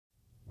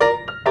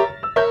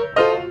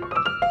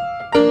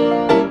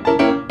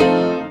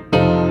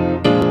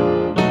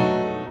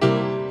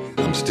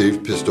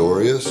Steve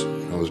Pistorious.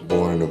 I was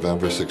born on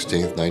November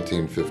 16th,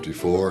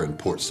 1954 in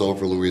Port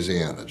Sulphur,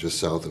 Louisiana, just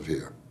south of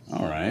here.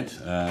 All right.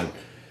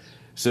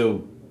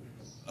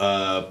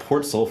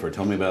 Port Sulphur,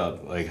 tell me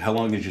about, like, how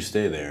long did you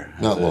stay there?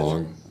 Not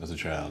long. As a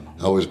child?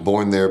 I was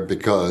born there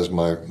because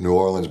my New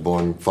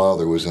Orleans-born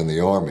father was in the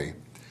Army,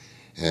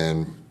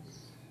 and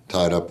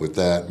tied up with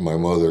that, my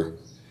mother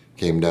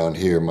came down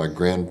here. My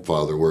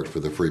grandfather worked for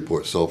the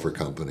Freeport Sulphur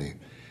Company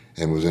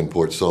and was in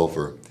Port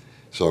Sulphur.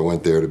 So I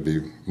went there to be,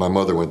 my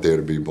mother went there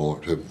to be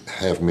born, to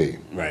have me.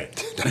 Right.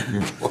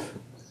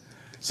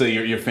 So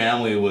your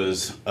family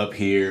was up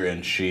here,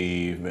 and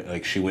she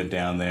went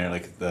down there,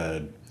 like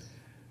the...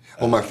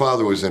 Well, my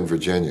father was in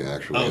Virginia,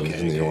 actually,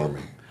 in the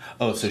Army.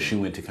 Oh, so she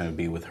went to kind of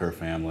be with her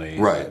family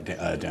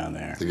down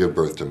there. To give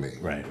birth to me.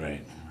 Right,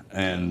 right.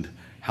 And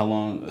how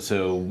long,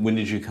 so when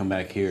did you come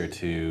back here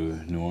to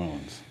New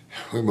Orleans?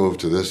 We moved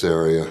to this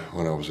area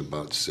when I was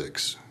about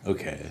 6.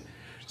 Okay.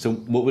 So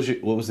what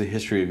was the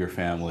history of your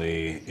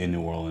family in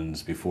New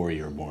Orleans before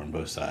you were born,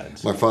 both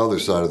sides? My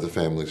father's side of the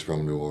family is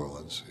from New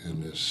Orleans.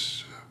 In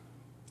his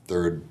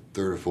third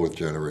or fourth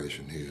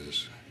generation, he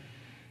is.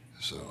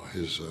 So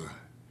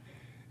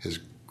his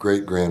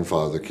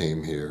great-grandfather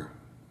came here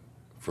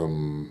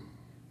from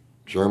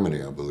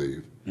Germany, I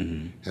believe.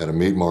 Mm-hmm. Had a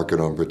meat market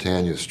on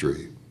Britannia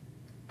Street.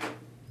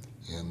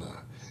 And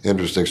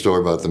interesting story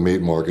about the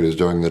meat market is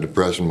during the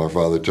Depression, my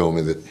father told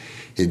me that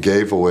he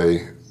gave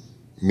away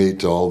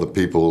meat to all the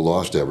people who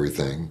lost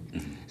everything,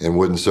 mm-hmm. and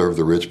wouldn't serve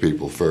the rich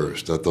people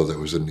first. I thought that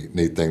was a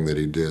neat thing that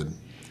he did.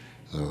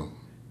 So,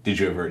 did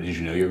you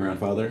know your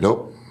grandfather?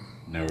 Nope.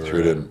 Never.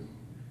 Sure didn't.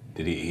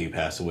 Did he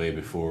pass away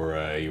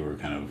before you were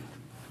kind of...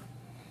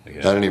 I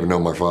didn't even know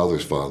my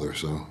father's father,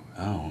 so...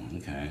 Oh,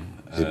 okay.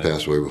 He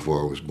passed away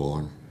before I was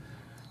born.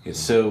 Yeah,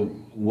 so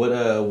what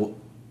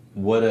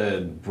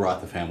brought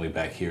the family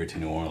back here to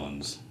New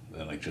Orleans?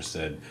 Like, just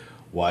said,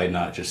 why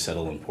not just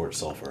settle in Port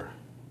Sulphur?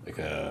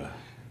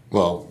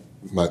 Well,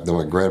 my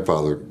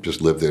grandfather just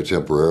lived there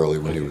temporarily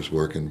when he was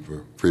working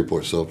for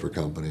Freeport Sulphur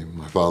Company.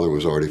 My father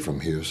was already from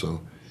here,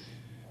 so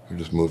we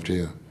just moved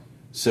here.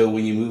 So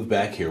when you moved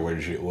back here, where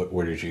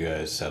did you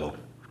guys settle?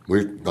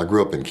 I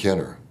grew up in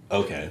Kenner.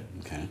 Okay,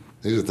 okay.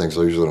 These are things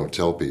I usually don't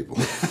tell people.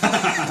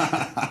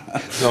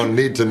 On a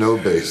need-to-know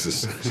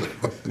basis.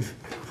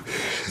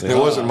 It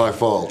wasn't my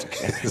fault.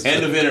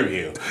 End of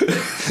interview.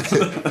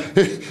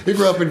 He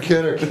grew up in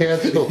Kenner,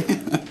 canceled.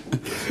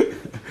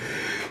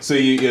 So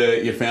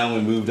your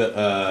family moved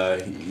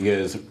up,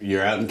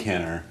 you're out in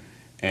Kenner,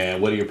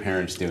 and what are your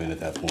parents doing at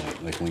that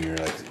point? Like when you're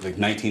like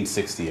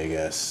 1960, I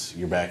guess,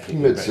 you're back here.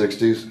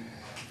 Mid-60s.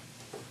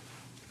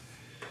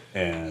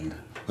 And?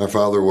 My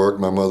father worked,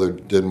 my mother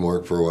didn't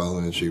work for a while,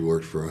 and then she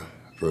worked for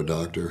a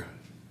doctor.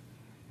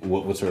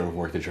 What sort of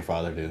work did your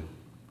father do?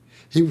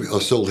 He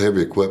sold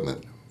heavy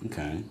equipment.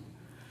 Okay.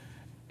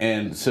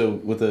 And so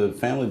with a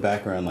family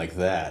background like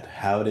that,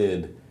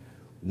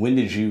 when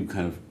did you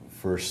kind of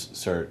first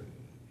start...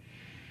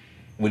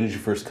 When did you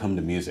first come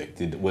to music?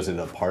 Was it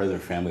a part of their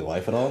family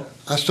life at all?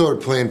 I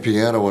started playing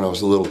piano when I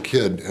was a little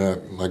kid.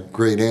 My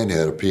great aunt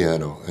had a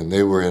piano, and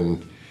they were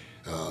in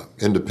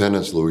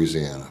Independence,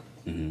 Louisiana.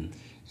 Mm-hmm.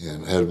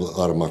 And I had a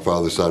lot of my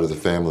father's side of the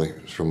family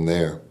from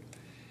there.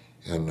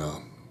 And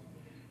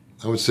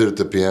I would sit at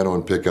the piano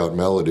and pick out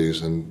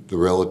melodies, and the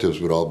relatives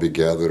would all be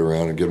gathered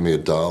around and give me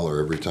 $1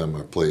 every time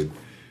I played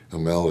a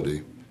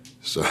melody.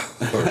 So...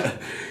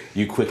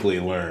 You quickly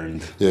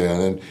learned. Yeah,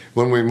 and then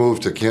when we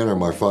moved to Kenner,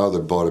 my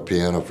father bought a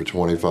piano for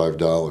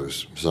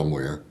 $25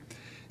 somewhere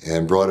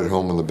and brought it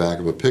home in the back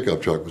of a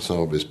pickup truck with some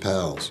of his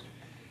pals.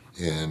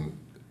 And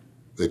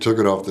they took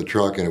it off the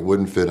truck and it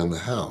wouldn't fit in the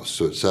house,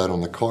 so it sat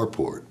on the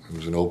carport. It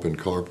was an open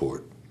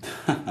carport.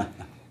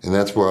 And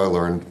that's where I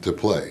learned to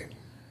play.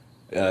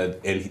 And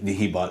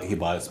he bought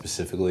it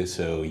specifically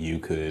so you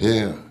could...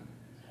 Yeah.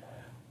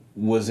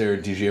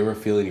 Did you ever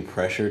feel any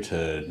pressure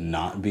to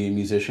not be a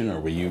musician, or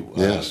were you...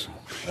 Yes,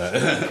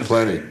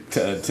 plenty.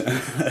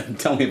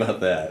 Tell me about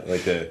that.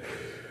 Like,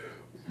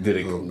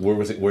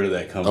 where did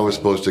that come from? I was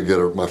supposed to get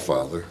my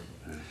father.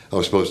 I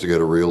was supposed to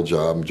get a real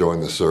job, join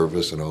the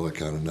service, and all that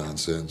kind of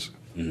nonsense.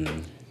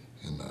 Mm-hmm.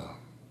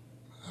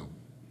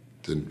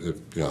 And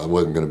I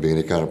wasn't going to be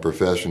any kind of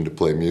profession to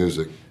play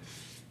music,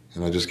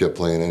 and I just kept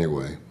playing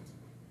anyway.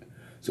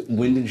 So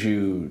when did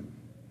you...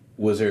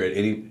 Was there at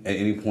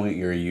any point in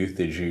your youth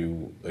did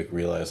you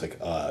realize this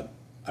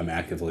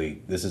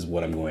is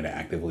what I'm going to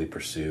actively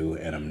pursue,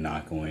 and I'm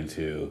not going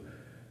to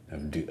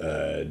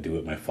do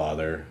what my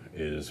father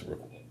is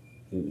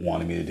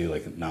wanting me to do?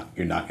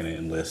 You're not going to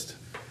enlist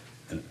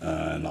in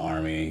the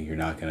Army. You're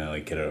not going to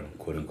get a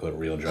quote unquote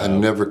real job. I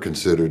never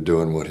considered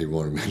doing what he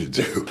wanted me to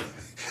do,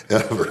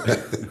 ever.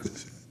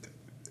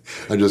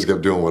 I just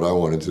kept doing what I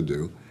wanted to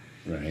do.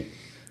 Right.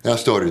 I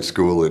started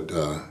school at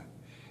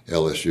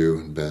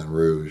LSU in Baton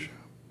Rouge,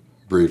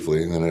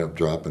 briefly, and then I ended up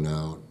dropping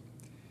out.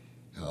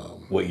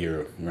 What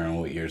year? Around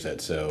what year is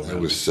that? So it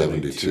was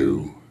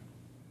 72.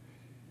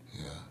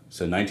 Yeah.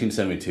 So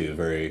 1972,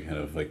 very kind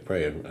of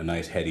probably a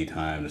nice heady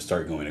time to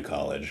start going to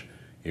college.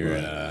 You're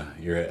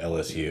at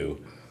LSU.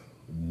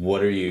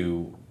 What are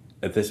you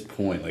at this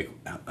point, like,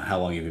 how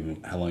long have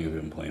you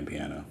been playing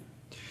piano?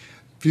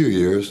 Few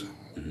years,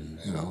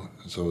 you know.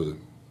 So I was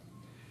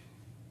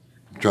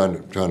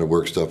trying to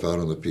work stuff out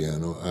on the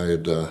piano. I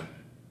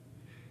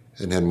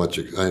hadn't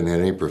had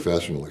any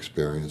professional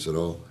experience at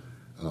all.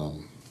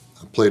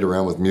 I played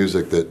around with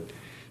music that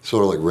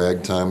sort of like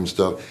ragtime and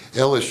stuff.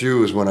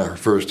 LSU is when I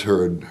first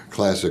heard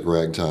classic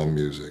ragtime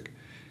music.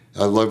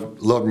 I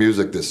loved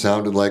music that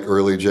sounded like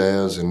early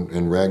jazz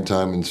and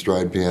ragtime and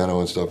stride piano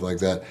and stuff like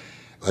that.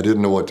 I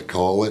didn't know what to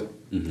call it.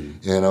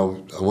 And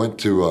I went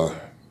to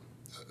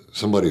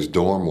somebody's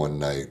dorm one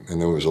night,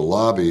 and there was a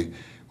lobby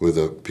with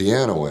a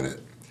piano in it.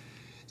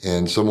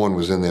 And someone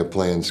was in there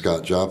playing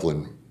Scott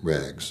Joplin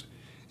rags.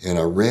 And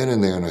I ran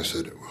in there and I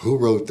said, "Who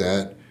wrote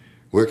that?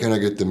 Where can I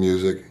get the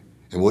music?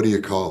 And what do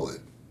you call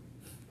it?"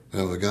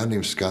 Well, a guy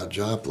named Scott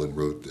Joplin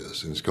wrote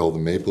this, and it's called the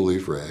Maple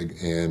Leaf Rag,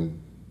 and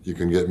you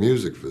can get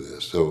music for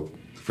this. So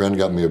a friend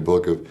got me a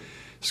book of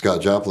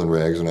Scott Joplin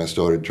rags, and I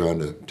started trying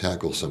to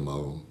tackle some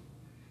of them.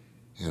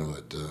 You know,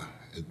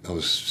 I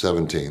was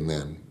 17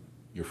 then.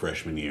 Your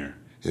freshman year.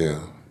 Yeah.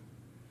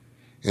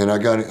 And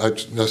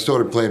I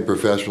started playing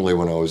professionally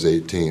when I was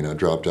 18. I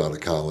dropped out of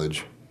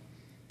college.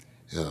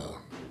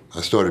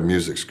 I started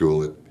music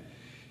school at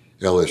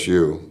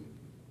LSU.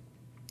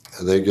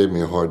 They gave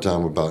me a hard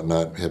time about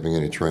not having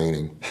any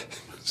training.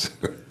 So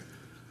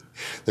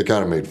they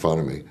kind of made fun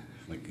of me.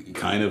 Like,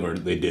 kind of, or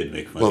they did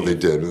make fun Well, of you?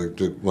 they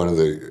did. One of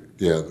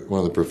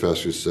the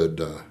professors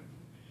said,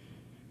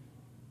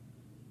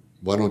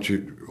 why don't you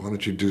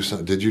do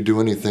something? Did you do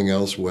anything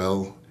else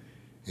well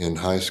in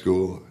high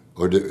school?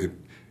 Or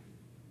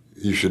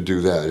you should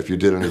do that. If you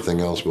did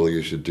anything else well,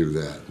 you should do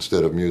that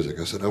instead of music.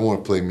 I said, I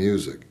want to play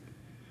music.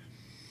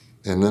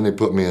 And then they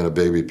put me in a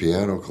baby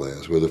piano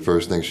class where the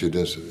first thing she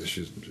did,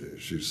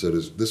 she said,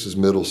 "This is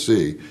middle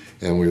C,"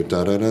 and we were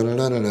da da da da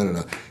da da da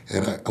da.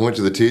 And I went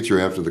to the teacher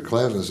after the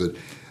class and I said,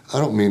 "I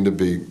don't mean to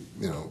be,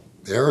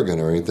 arrogant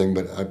or anything,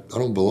 but I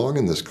don't belong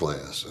in this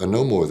class. I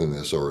know more than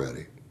this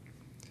already.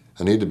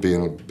 I need to be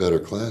in a better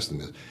class than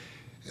this."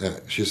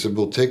 She said,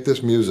 "Well, take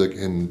this music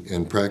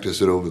and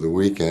practice it over the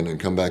weekend and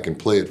come back and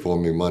play it for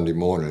me Monday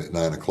morning at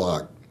 9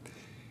 o'clock.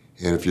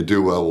 And if you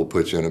do well, we'll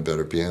put you in a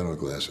better piano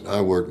class." And I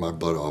worked my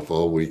butt off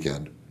all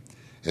weekend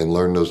and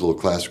learned those little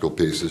classical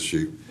pieces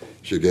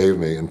she gave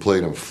me and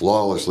played them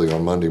flawlessly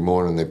on Monday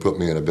morning. They put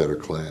me in a better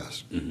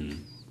class.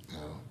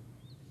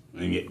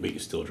 But you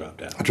still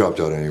dropped out. I dropped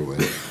out anyway.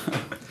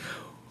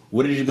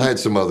 What did you? I had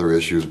some other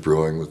issues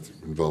brewing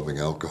involving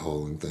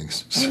alcohol and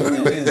things. So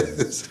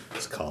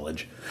It's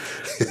college.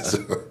 so,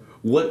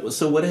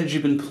 What had you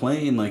been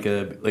playing?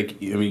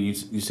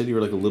 You said you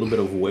were like a little bit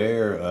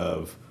aware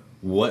of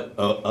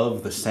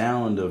of the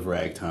sound of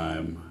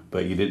ragtime,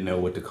 but you didn't know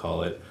what to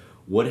call it.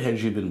 What had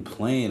you been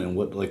playing, and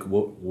what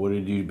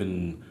had you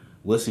been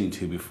listening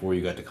to before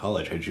you got to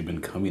college? Had you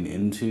been coming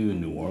into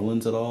New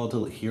Orleans at all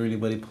to hear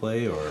anybody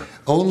play, or?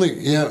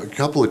 a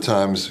couple of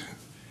times.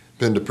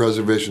 Been to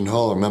Preservation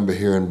Hall. I remember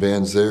hearing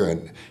bands there.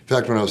 And in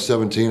fact, when I was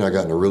 17, I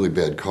got in a really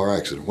bad car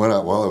accident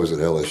while I was at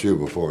LSU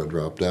before I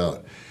dropped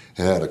out.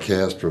 And I had a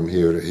cast from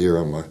here to here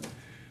on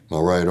my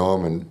right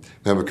arm. And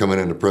I remember coming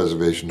into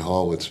Preservation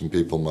Hall with some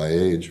people my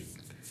age.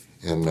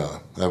 And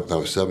I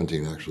was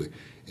 17, actually.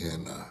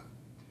 And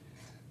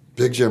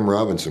Big Jim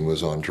Robinson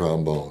was on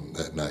trombone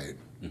that night.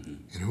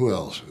 And who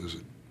else? Was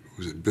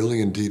it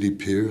Billy and Dee Dee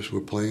Pierce were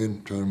playing?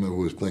 I'm trying to remember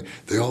who was playing.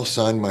 They all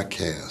signed my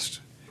cast.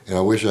 And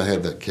I wish I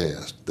had that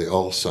cast. They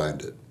all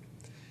signed it.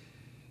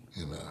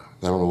 And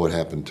I don't know what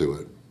happened to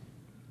it.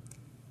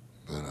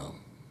 But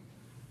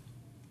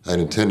I'd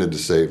intended to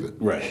save it.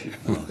 Right.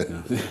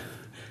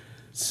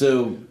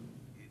 So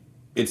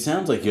it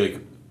sounds like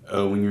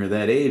when you were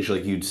that age,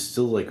 you'd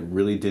still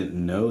really didn't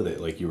know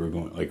that you were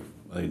going like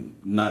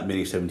not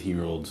many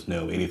 17-year-olds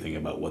know anything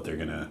about what they're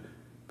gonna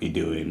be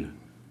doing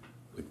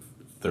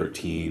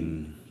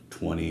 13,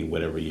 20,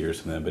 whatever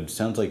years from then. But it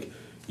sounds like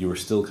you were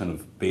still kind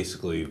of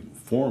basically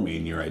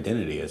forming your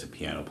identity as a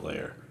piano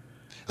player.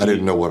 I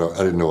didn't know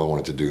I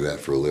wanted to do that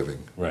for a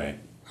living. Right.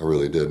 I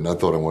really didn't. I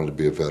thought I wanted to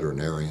be a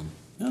veterinarian.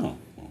 Oh.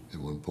 At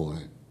one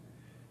point.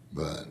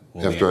 But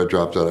after I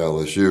dropped out of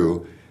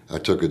LSU, I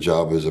took a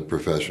job as a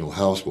professional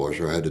house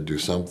washer. I had to do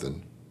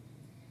something.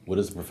 What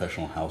does a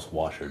professional house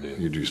washer do?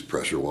 You use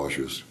pressure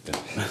washers.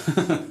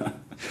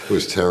 It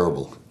was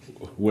terrible.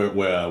 Where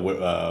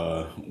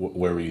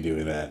were you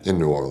doing that? In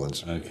New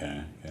Orleans.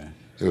 Okay.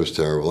 It was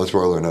terrible. That's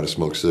where I learned how to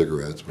smoke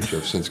cigarettes, which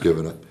I've since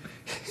given up.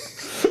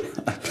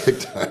 Big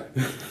time.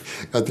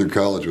 Got through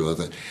college without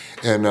that.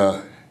 And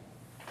I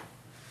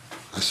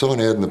saw an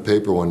ad in the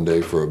paper one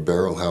day for a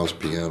barrel house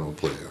piano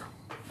player,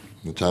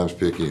 in the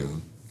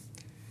Times-Picayune,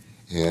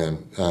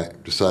 and I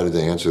decided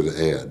to answer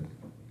the ad.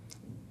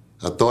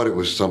 I thought it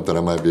was something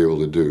I might be able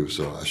to do,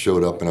 so I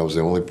showed up, and I was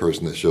the only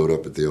person that showed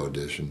up at the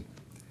audition,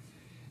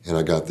 and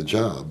I got the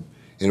job.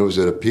 And it was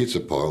at a pizza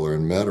parlor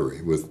in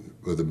Metairie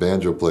with a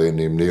banjo player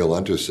named Neil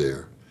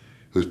Unterseer,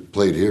 who's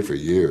played here for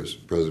years,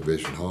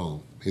 Preservation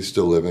Hall. He's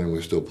still living, and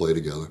we still play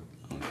together.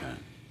 Okay.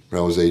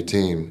 When I was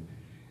 18,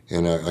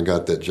 and I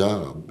got that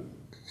job,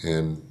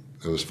 and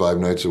It was 5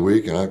 nights a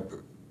week, and I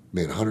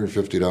made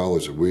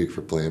 $150 a week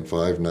for playing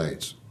 5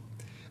 nights.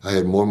 I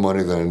had more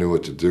money than I knew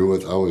what to do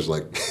with. I was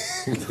like,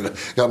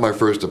 got my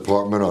first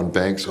apartment on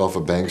off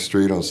of Bank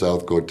Street on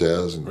South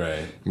Cortez in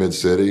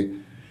Mid-City.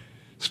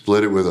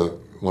 Split it with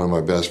one of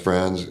my best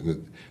friends. And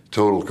the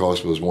total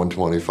cost was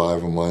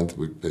 $125 a month.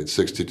 We paid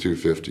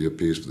 $62.50 a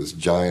piece for this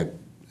giant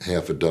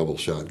half a double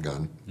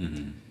shotgun.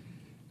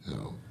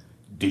 So,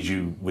 did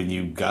you, when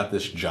you got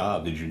this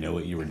job, did you know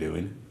what you were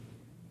doing?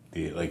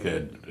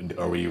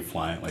 Or were you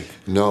flying like?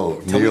 No,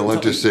 Neil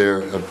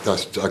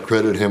Intisare, I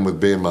credit him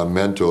with being my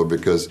mentor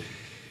because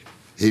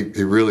he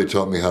really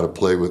taught me how to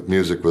play with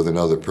music with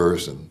another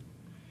person.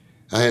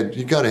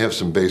 You got to have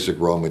some basic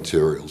raw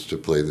materials to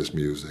play this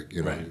music,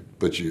 you know. Right.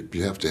 But you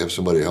have to have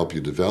somebody help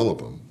you develop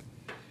them,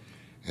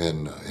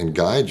 and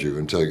guide you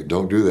and tell you,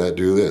 don't do that,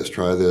 do this,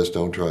 try this,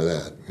 don't try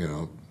that, you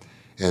know.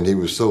 And he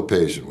was so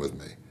patient with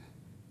me.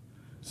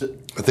 So,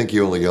 I think he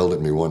only yelled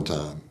at me one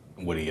time.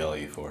 What did he yell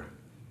at you for?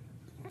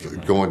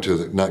 Not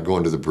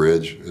going to the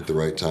bridge at the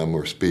right time,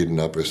 or speeding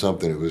up or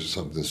something. It was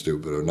something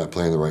stupid, or not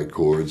playing the right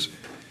chords,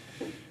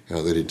 you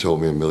know, that he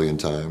told me a million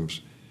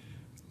times.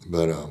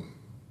 But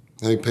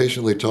he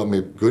patiently taught me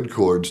good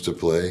chords to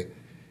play.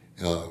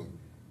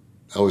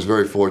 I was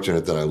very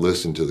fortunate that I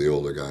listened to the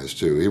older guys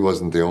too. He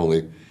wasn't the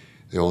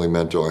only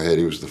mentor I had.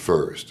 He was the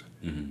first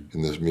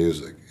in this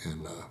music,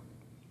 and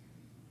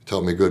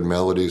taught me good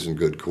melodies and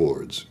good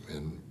chords,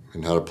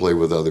 and how to play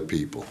with other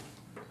people.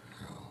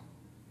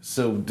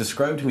 So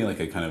describe to me like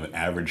a kind of an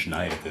average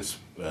night at this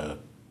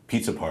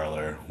pizza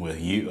parlor with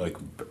you, like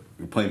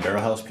you're playing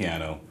barrel house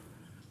piano,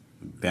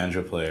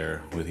 banjo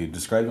player with you.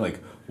 Describe to me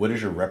like, what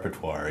is your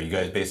repertoire? Are you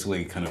guys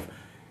basically kind of,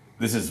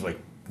 this is like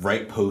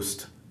right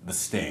post the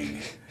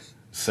Sting.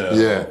 So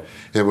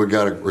yeah, we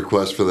got a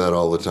request for that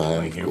all the time.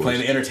 Like you're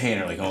playing the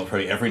entertainer like almost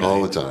probably every night.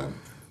 All the time.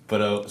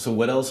 But so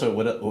what else?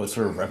 What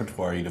sort of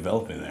repertoire are you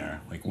developing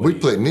there? Like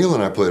Neil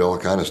and I played all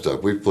kind of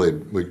stuff. We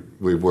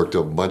worked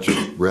up a bunch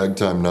of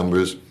ragtime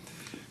numbers,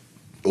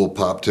 old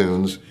pop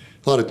tunes,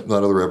 a lot of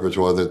the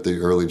repertoire that the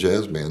early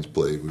jazz bands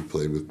played. We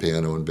played with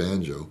piano and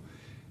banjo,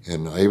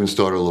 and I even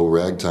started a little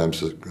ragtime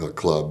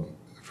club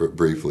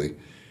briefly,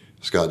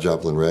 Scott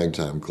Joplin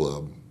Ragtime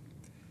Club,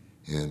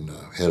 and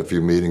had a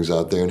few meetings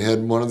out there, and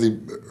had one of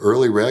the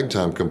early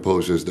ragtime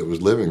composers that was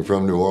living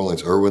from New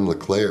Orleans, Erwin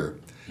LeClaire,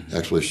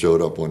 actually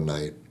showed up one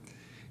night,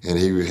 and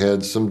he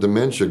had some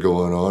dementia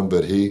going on,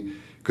 but he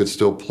could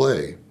still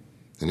play.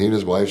 And he and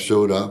his wife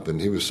showed up, and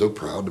he was so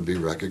proud to be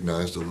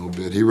recognized a little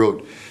bit. He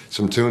wrote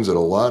some tunes that a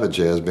lot of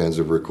jazz bands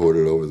have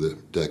recorded over the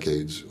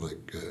decades,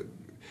 like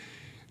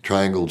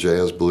Triangle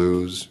Jazz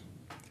Blues.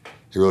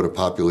 He wrote a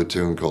popular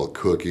tune called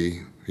Cookie.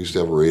 He used to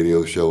have a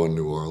radio show in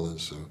New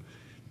Orleans, so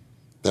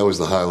that was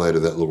the highlight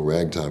of that little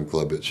ragtime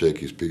club at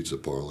Shakey's Pizza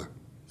Parlor.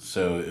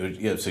 So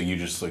so you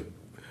just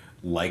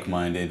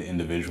like-minded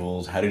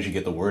individuals. How did you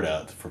get the word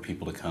out for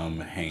people to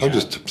come hang out? I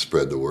just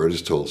spread the word. I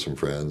just told some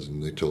friends,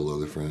 and they told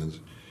other friends.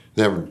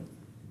 Never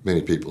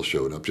many people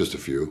showed up, just a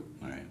few.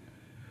 All right.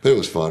 But it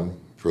was fun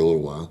for a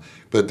little while.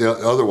 But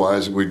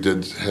otherwise, we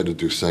had to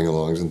do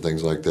sing-alongs and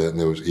things like that, and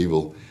there was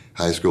evil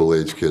high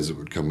school-age kids that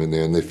would come in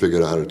there, and they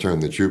figured out how to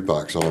turn the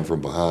jukebox on from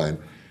behind.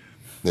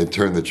 They'd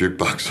turn the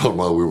jukebox on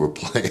while we were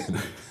playing.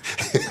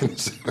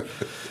 So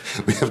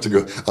we have to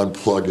go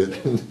unplug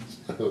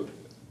it.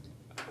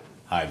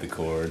 Hide the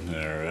cord.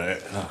 Right.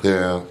 Oh.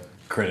 Yeah.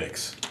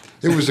 Critics.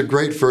 It was a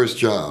great first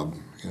job,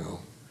 you know.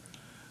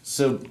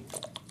 So,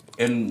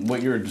 and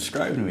what you're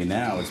describing to me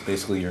now is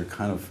basically you're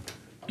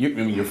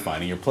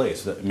finding your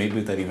place. Maybe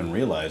without even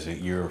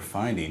realizing, you're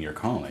finding your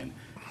calling.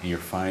 And you're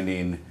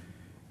finding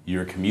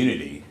your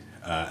community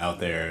out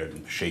there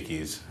at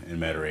Shakey's in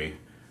Metairie,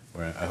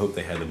 where I hope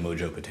they had the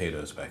Mojo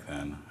potatoes back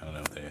then. I don't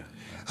know if they...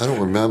 I don't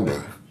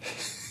remember.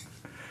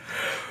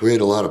 We ate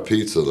a lot of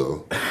pizza,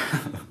 though.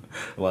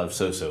 A lot of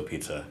so-so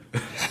pizza.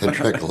 I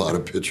drank a lot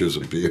of pitchers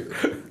of beer.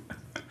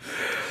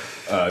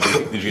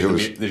 Did you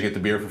get the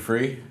beer for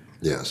free?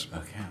 Yes.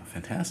 Okay,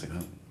 fantastic.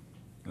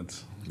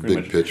 That's pretty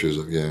big pitchers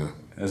of, yeah.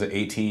 As an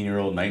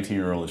 18-year-old,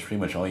 19-year-old, it's pretty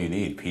much all you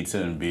need.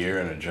 Pizza and beer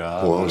and a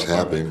job. Well, I was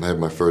happy. I had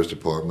my first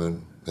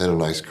apartment. I had a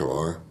nice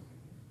car.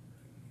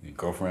 Your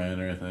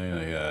girlfriend or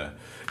anything?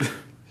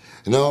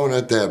 No,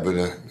 not that,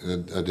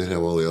 but I did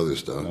have all the other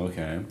stuff.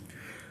 Okay.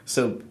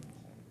 So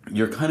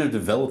you're kind of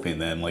developing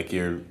then, like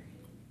you're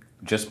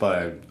just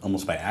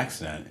almost by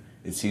accident,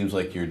 it seems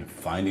like you're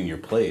finding your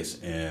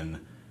place in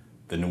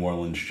the New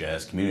Orleans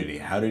jazz community.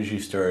 How did you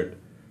start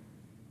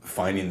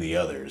finding the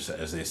others,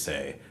 as they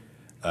say?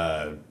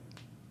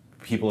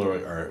 People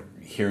are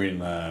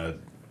hearing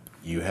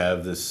you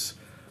have this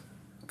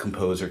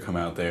composer come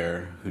out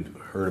there who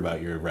heard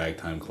about your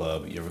ragtime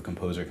club. You have a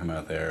composer come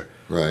out there.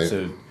 Right.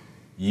 So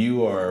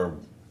you are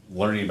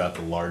learning about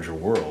the larger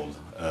world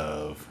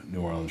of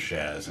New Orleans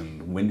jazz.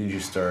 And when did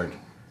you start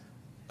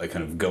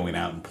kind of going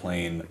out and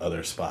playing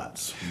other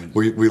spots?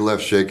 We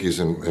left Shakey's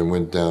and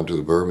went down to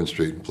the Bourbon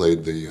Street and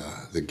played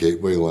the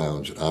Gateway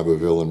Lounge at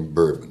Iberville and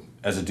Bourbon.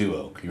 As a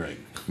duo, you're right.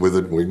 We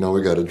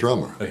got a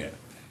drummer. Okay.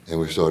 and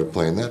we started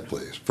playing that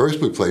place. First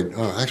we played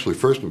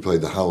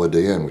the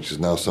Holiday Inn, which is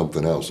now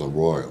something else on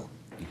Royal.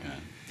 Okay.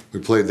 We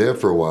played there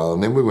for a while,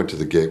 and then we went to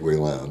the Gateway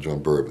Lounge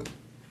on Bourbon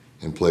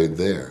and played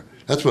there.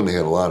 That's when they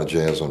had a lot of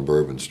jazz on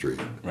Bourbon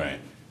Street. Right.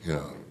 You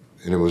know,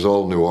 and it was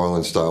all New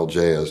Orleans style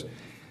jazz. It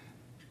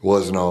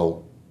wasn't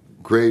all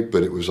great,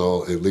 but it was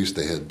all, at least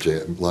they had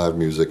live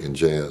music and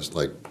jazz.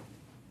 Like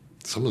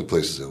some of the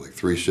places had like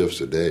 3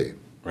 shifts a day.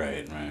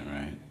 Right.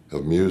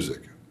 Of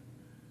music.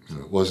 You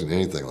know, it wasn't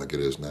anything like it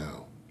is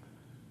now.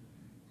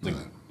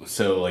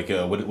 So, like,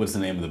 what's the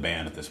name of the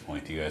band at this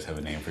point? Do you guys have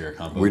a name for your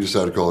combo? We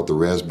decided to call it the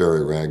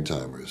Raspberry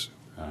Ragtimers.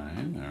 All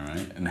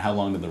right. And how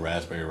long did the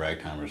Raspberry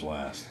Ragtimers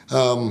last?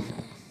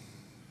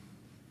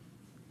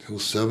 Till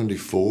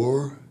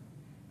 74,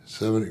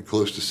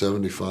 close to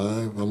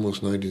 75,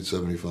 almost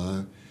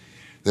 1975.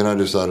 Then I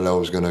decided I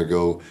was going to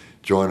go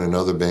join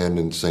another band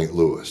in St.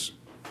 Louis.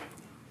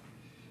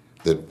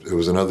 It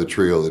was another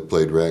trio that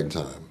played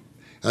ragtime.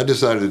 I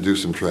decided to do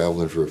some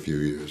traveling for a few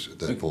years at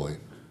that point.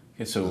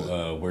 Okay,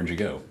 so where'd you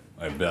go?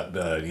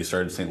 You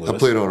started in St. Louis? I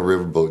played on a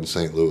riverboat in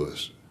St.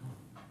 Louis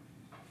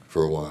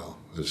for a while,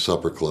 a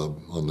supper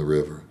club on the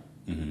river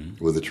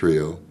with a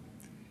trio.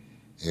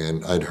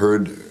 And I'd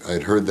heard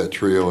that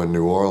trio in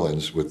New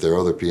Orleans with their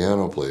other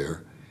piano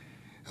player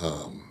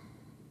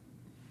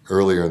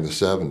earlier in the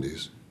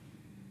 70s.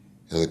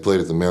 And they played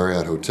at the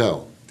Marriott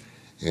Hotel.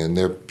 And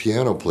their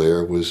piano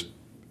player was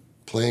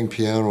playing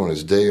piano on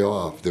his day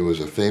off. There was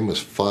a famous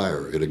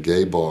fire at a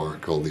gay bar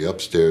called the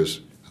Upstairs,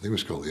 I think it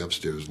was called the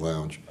Upstairs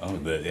Lounge. Oh,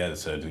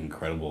 that's an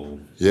incredible...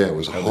 Yeah, it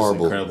was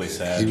horrible. Incredibly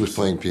sad. He was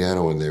playing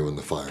piano in there when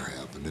the fire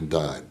happened and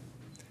died.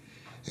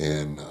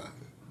 And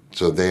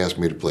so they asked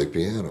me to play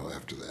piano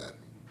after that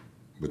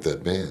with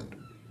that band.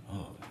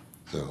 Oh.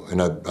 So,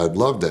 and I'd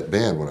loved that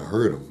band when I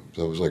heard them.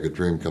 So it was like a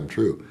dream come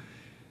true.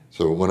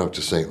 So I went up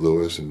to St.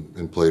 Louis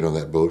and played on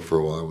that boat for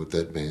a while with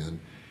that band.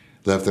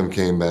 Left them,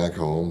 came back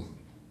home,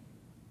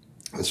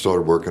 and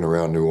started working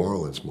around New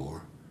Orleans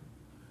more.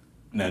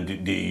 Now, do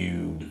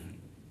you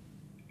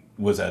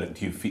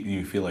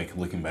feel like,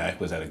 looking back,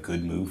 was that a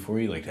good move for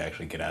you, like to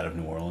actually get out of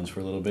New Orleans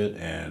for a little bit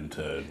and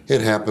to...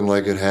 It happened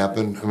like it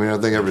happened. I mean, I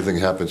think everything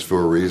happens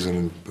for a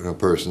reason in a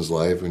person's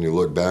life. When you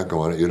look back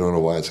on it, you don't know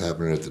why it's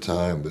happening at the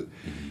time, but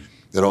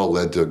it all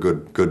led to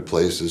good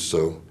places.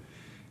 So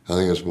I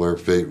think that's where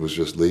fate was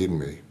just leading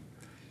me.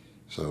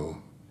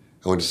 So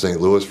I went to St.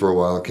 Louis for a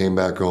while, came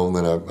back home,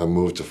 then I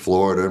moved to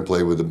Florida and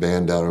played with the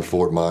band down in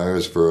Fort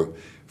Myers for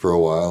a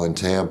while, in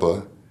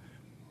Tampa.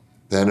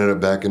 Then ended up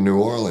back in New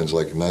Orleans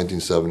like in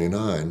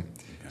 1979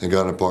 and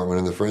got an apartment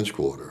in the French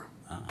Quarter.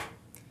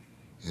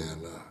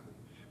 And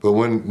but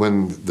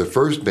when the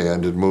first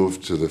band had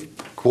moved to the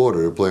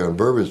Quarter to play on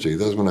Bourbon Street,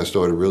 that's when I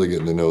started really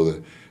getting to know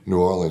the New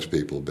Orleans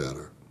people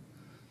better.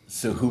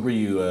 So who were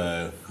you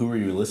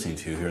listening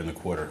to here in the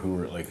Quarter? Who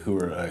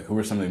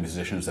were some of the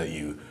musicians that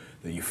you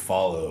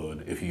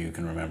followed, if you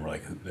can remember?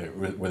 Like,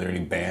 were there any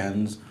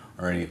bands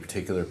or any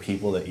particular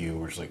people that you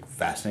were just like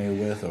fascinated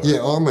with? Or?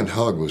 Yeah, Armand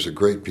Hugg was a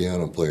great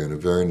piano player and a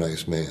very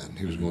nice man.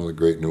 He was one of the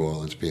great New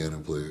Orleans piano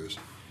players.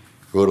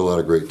 Wrote a lot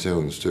of great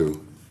tunes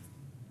too.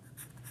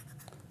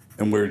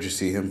 And where did you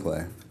see him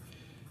play?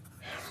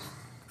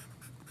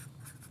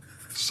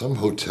 Some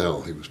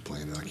hotel he was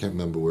playing in. I can't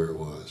remember where it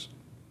was.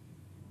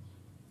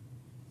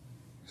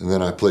 And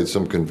then I played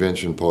some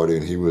convention party,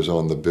 and he was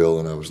on the bill,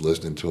 and I was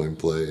listening to him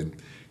play. And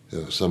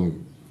you know,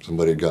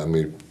 somebody got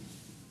me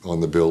on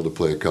the bill to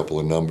play a couple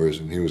of numbers,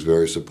 and he was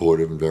very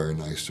supportive and very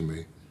nice to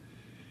me.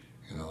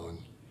 You know, and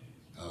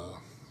I'm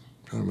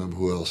trying to remember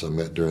who else I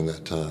met during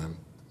that time.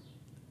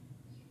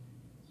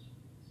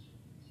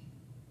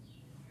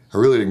 I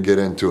really didn't get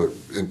into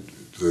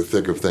the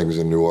thick of things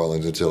in New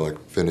Orleans until I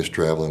finished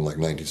traveling, like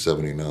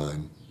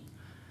 1979.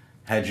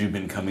 Had you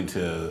been coming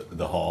to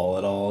the hall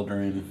at all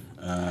during?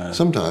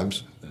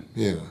 Sometimes,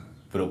 yeah.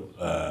 But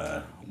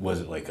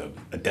was it like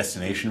a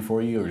destination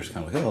for you, or just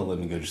kind of like, oh, let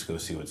me go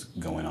see what's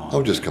going on?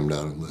 I'll just come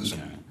down and listen.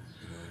 Okay.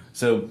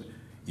 So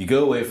you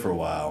go away for a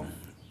while,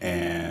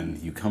 and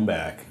you come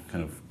back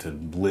kind of to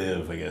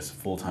live, I guess,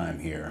 full time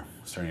here,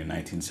 starting in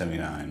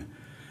 1979.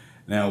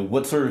 Now,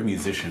 what sort of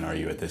musician are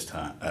you at this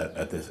time?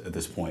 At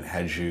this point,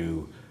 had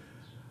you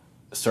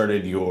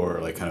started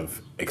your like kind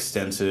of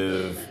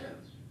extensive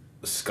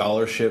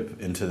scholarship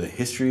into the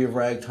history of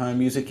ragtime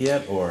music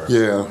yet, or?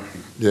 Yeah,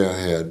 I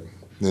had.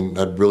 And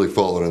I'd really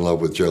fallen in love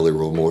with Jelly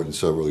Roll Morton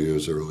several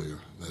years earlier.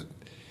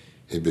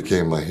 He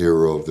became my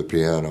hero of the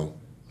piano.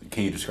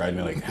 Can you describe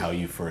me like how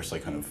you first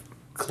like kind of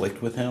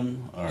clicked with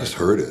him? Or? Just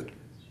heard it.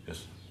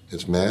 Just...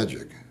 It's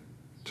magic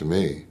to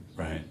me.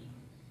 Right.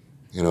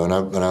 You know, and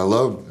I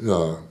love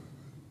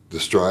the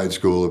Stride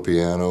School of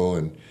Piano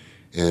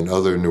and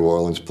other New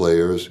Orleans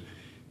players,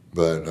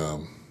 but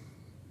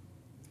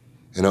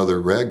and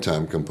other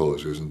ragtime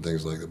composers and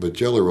things like that. But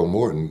Jelly Roll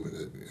Morton,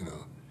 you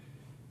know,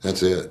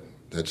 that's it.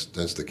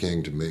 That's the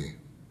king to me.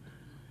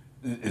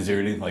 Is there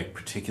any like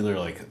particular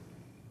like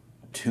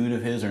tune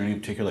of his, or any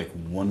particular like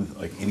one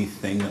like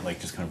anything that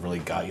like just kind of really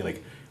got you?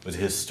 Like, Was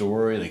his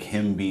story like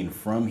him being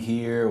from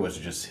here? Was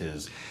it just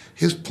his?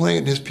 His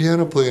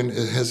piano playing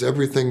has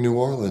everything New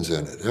Orleans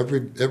in it.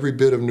 Every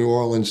bit of New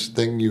Orleans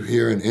thing you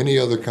hear in any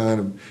other kind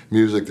of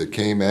music that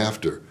came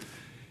after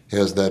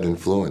has that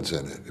influence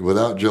in it.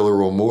 Without Jelly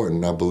Roll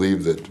Morton, I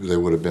believe that there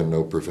would have been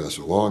no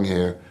Professor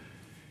Longhair,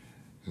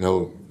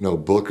 no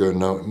Booker,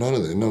 none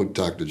of that, no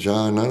Dr.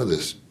 John, none of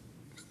this,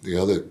 the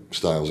other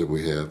styles that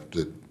we have.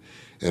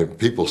 And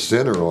people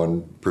center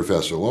on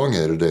Professor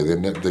Longhair today.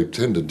 They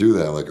tend to do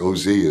that. Like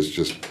OZ is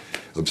just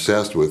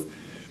obsessed with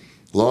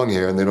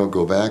Longhair, and they don't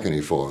go back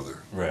any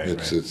farther. Right. And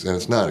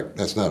that's not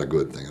a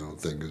good thing, I don't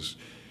think.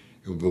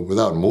 But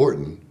without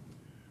Morton,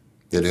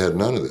 it had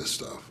none of this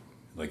stuff.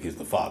 Like he's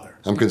the father.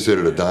 I'm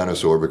considered a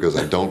dinosaur because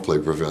I don't play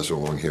Professor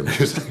Longhair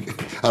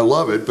music. I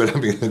love it, but I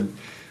mean.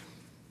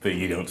 But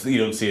you don't see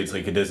it. It's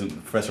like it doesn't.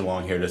 Professor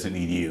Longhair doesn't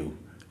need you.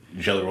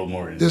 Jelly Roll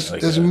Morton.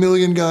 There's a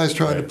million guys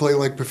trying to play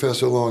like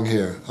Professor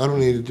Longhair. I don't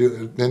need to do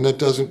it, and that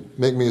doesn't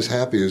make me as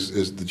happy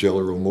as the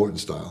Jelly Roll Morton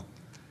style.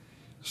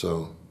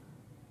 So.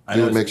 I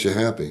know it makes you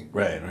happy.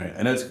 Right.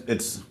 I know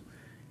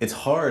it's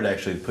hard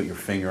actually to put your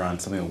finger on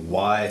something,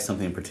 why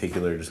something in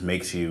particular just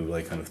makes you,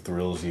 like, kind of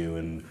thrills you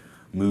and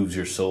moves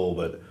your soul,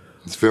 but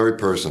it's very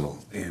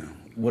personal. You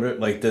know,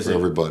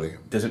 everybody.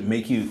 Does it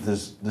make you?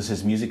 Does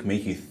his music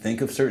make you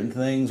think of certain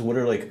things? What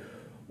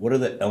are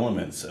the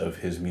elements of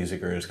his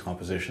music or his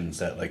compositions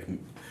that, like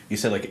you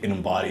said, like it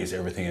embodies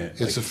everything?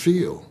 It's a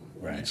feel.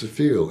 Right. It's a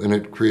feel, and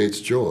it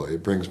creates joy.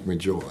 It brings me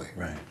joy.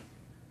 Right.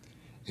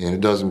 And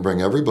it doesn't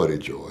bring everybody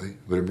joy,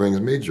 but it brings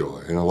me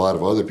joy, and a lot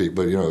of other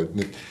people.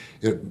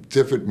 But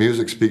different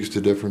music speaks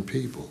to different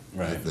people.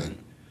 Right. I think.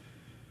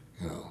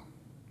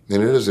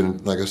 And it is,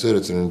 like I said,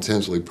 it's an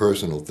intensely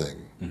personal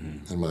thing,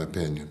 in my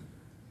opinion.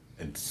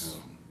 It's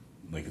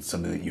like it's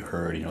something that you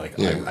heard, and you're like,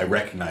 I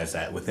recognize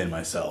that within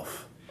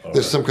myself.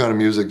 There's some kind of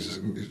music,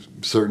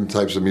 certain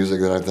types of music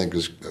that I think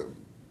is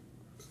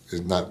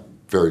not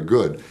very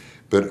good,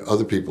 but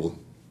other people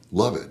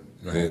love it,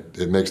 right. And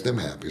it makes them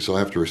happy. So I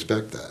have to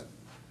respect that.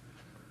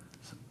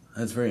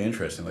 That's very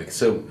interesting. Like,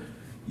 so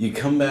you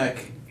come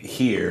back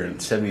here in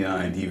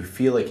 '79. Do you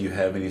feel like you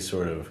have any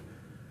sort of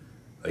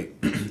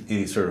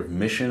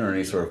mission or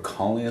any sort of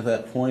calling at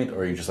that point, or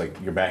are you just like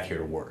you're back here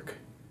to work?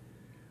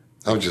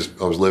 I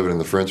was living in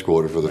the French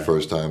Quarter for the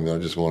first time. And I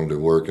just wanted to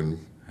work and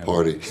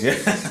party. Yeah.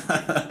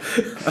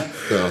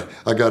 So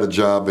I got a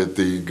job at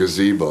the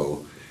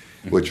Gazebo,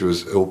 which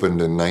was opened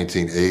in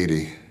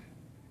 1980,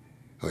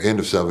 end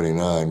of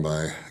 '79,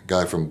 by a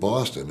guy from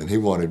Boston, and he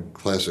wanted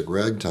classic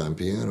ragtime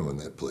piano in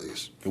that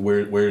place.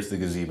 Where's the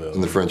Gazebo?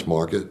 In the French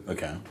Market.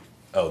 Okay.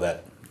 Oh,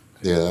 that.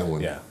 Yeah, that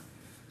one. Yeah.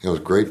 It was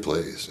a great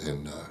place,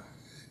 and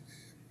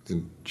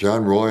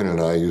John Royan and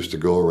I used to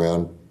go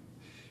around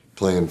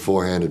playing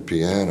four-handed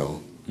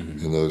piano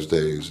in those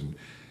days, and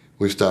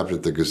we stopped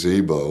at the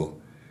Gazebo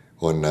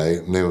one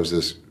night, and there was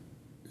this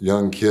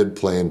young kid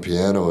playing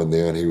piano in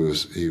there, and he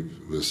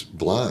was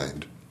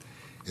blind,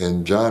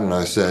 and John and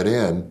I sat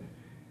in,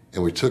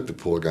 and we took the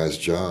poor guy's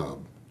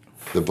job.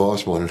 The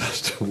boss wanted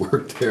us to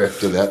work there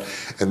after that,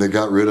 and they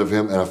got rid of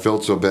him, and I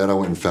felt so bad I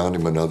went and found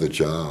him another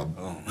job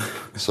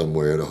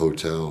somewhere at a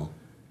hotel.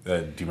 Do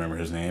you remember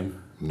his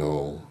name?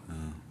 No.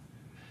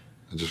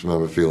 I just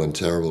remember feeling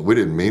terrible. We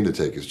didn't mean to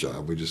take his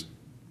job. We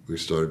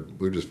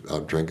were just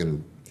out drinking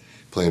and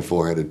playing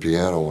four-handed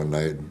piano one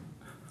night. And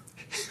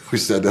we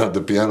sat down at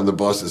the piano, and the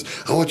boss says,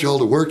 "I want you all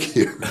to work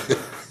here."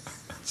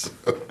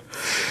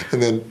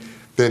 And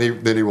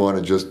then he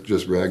wanted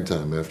just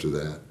ragtime after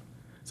that.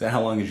 So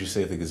how long did you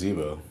stay at the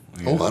Gazebo?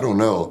 Oh, I don't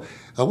know.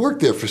 I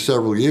worked there for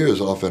several years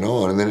off and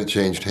on, and then it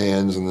changed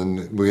hands, and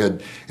then we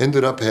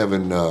ended up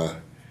having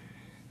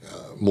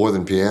more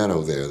than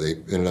piano there. They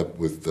ended up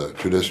with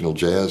traditional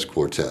jazz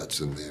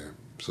quartets in there.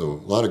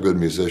 So a lot of good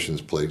musicians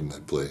played in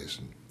that place.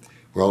 And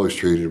we're always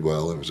treated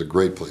well. It was a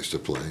great place to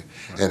play.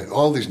 Right. And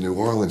all these New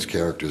Orleans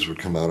characters would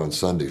come out on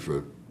Sunday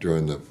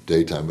during the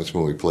daytime. That's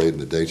when we played in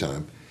the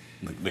daytime.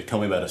 Like,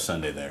 tell me about a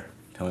Sunday there.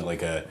 Tell me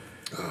like a...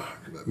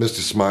 Mr.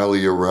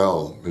 Smiley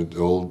Urell,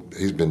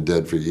 he's been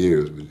dead for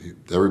years, but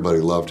everybody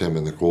loved him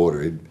in the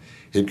Quarter.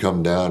 He'd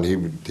come down, he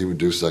would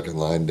do second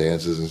line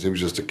dances, and he was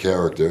just a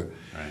character.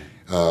 Right.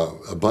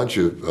 A bunch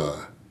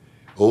of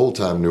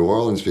old-time New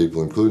Orleans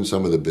people, including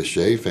some of the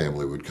Bichet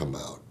family, would come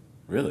out.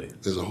 Really?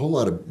 There's a whole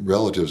lot of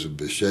relatives of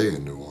Bichet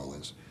in New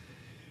Orleans.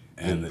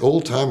 And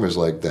old-timers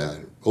like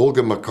that.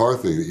 Olga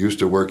McCarthy, that used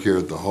to work here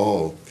at the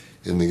Hall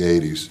in the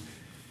 80s,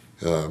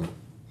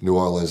 New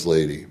Orleans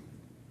lady,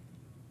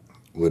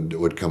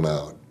 would come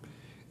out.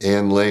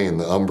 Ann Lane,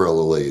 the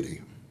Umbrella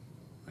Lady.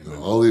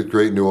 All these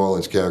great New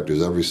Orleans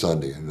characters every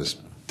Sunday, and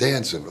just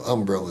dancing,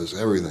 umbrellas,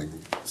 everything.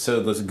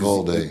 So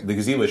all day. The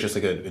Gazebo is just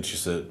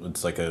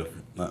like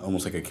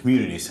almost like a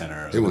community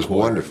center. It was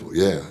wonderful,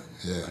 yeah.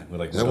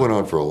 Like, that went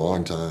on for a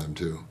long time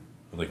too.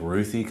 Would like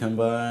Ruthie come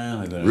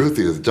by?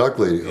 Ruthie, the duck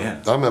lady.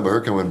 Yeah. I remember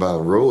her coming by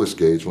on roller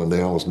skates one day,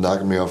 almost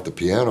knocking me off the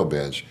piano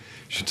bench.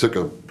 She took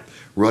a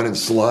run and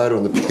slide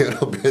on the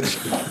piano bench,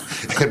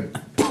 and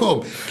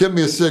boom, give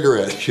me a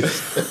cigarette.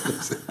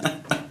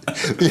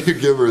 You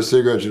give her a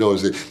cigarette, she'd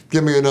always say,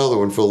 "Give me another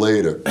one for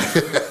later."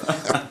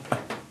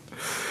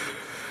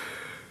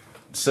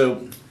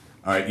 So,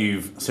 all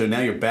right, so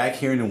now you're back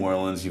here in New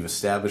Orleans. You've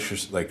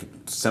established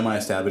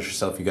semi-established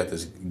yourself. You got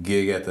this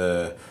gig at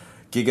the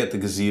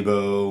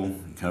gazebo. You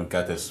kind of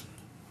got this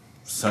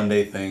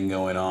Sunday thing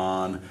going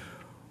on.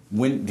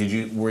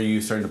 Were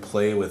you starting to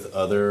play with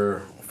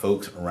other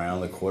folks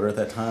around the quarter at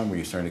that time? Were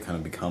you starting to kind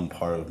of become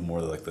part of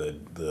more like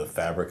the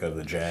fabric of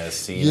the jazz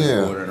scene in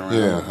the quarter and around?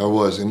 Yeah, I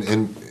was.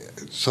 And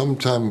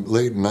sometime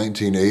late in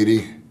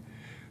 1980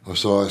 or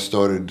so, I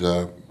started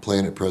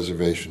playing at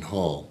Preservation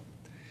Hall.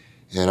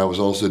 And I was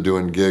also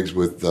doing gigs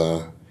with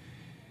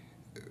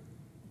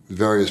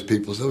various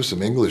people. There was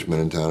some Englishmen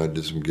in town I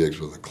did some gigs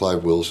with,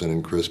 Clive Wilson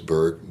and Chris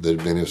Burke.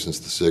 They'd been here since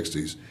the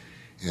 60s.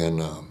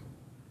 And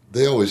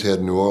they always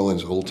had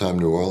old-time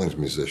New Orleans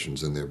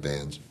musicians in their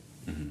bands.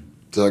 Mm-hmm.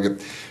 So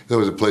there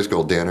was a place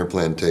called Danner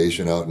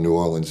Plantation out in New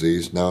Orleans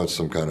East. Now it's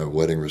some kind of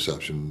wedding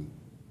reception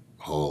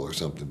hall or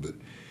something. But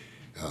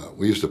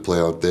we used to play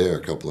out there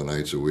a couple of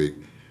nights a week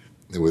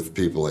with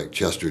people like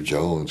Chester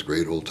Jones,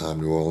 great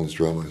old-time New Orleans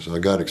drummer. So I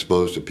got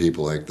exposed to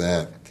people like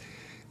that.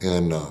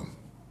 And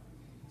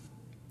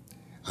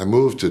I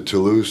moved to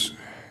Toulouse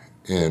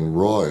and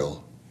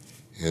Royal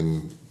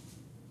in,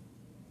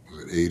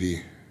 was it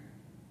 80?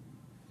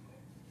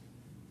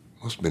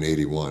 Must have been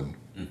 81.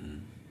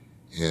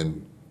 Mm-hmm.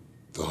 And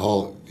the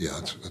hall,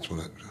 that's when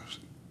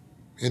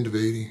end of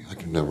 80? I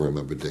can never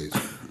remember dates.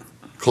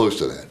 Close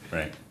to that.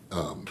 Right.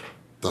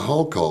 The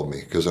hall called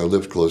me because I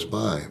lived close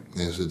by, and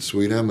they said,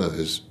 "Sweet Emma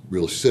is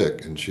real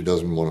sick and she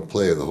doesn't want to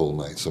play the whole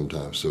night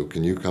sometimes, so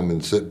can you come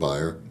and sit by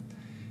her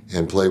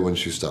and play when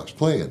she stops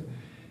playing?"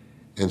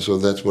 And so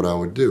that's what I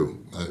would do.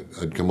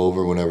 I'd come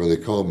over whenever they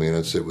called me and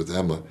I'd sit with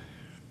Emma,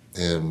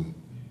 and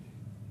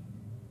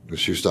if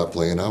she stopped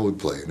playing, I would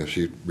play. And if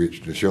she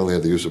only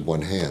had the use of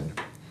one hand,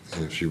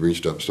 and if she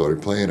reached up and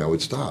started playing, I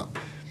would stop.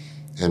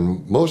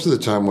 And most of the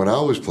time when I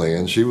was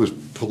playing, she was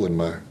pulling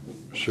my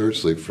shirt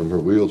sleeve from her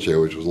wheelchair,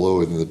 which was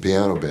lower than the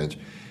piano bench,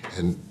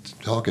 and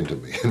talking to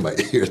me in my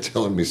ear,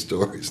 telling me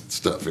stories and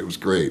stuff. It was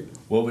great.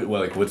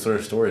 What sort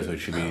of stories would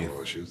she be? I don't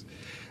know, she was,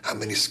 "How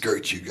many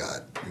skirts you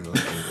got?" You know,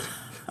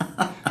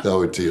 that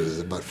would tell you, there's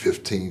about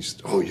 15.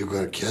 "Oh, you're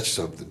going to catch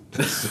something."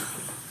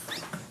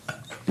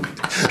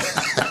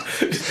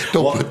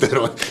 Don't put that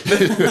on.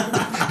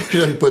 You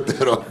shouldn't put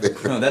that on there.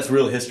 No, that's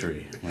real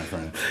history, my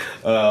friend.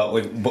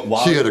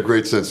 She had a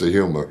great sense of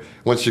humor.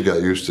 Once she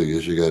got used to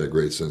you, she got a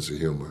great sense of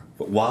humor.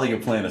 But while you're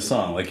playing a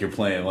song, you're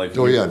playing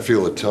Oh yeah, I'd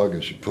feel a tug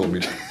and she'd pull me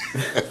down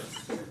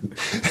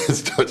and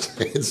start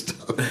saying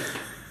stuff.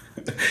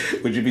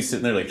 Would you be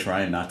sitting there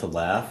trying not to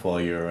laugh while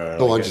you're?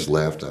 I just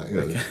laughed at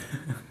it.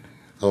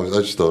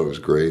 I just thought it was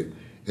great.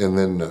 And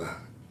then,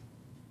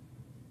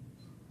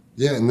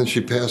 and then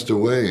she passed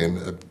away,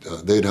 and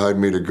they'd hired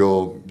me to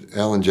go.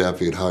 Alan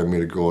Jaffe had hired me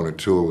to go on a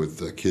tour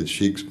with Kid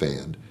Chic's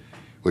band,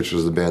 which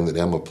was the band that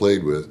Emma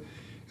played with.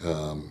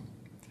 And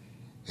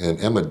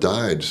Emma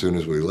died as soon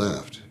as we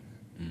left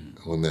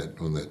on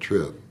that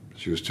trip.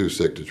 She was too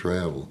sick to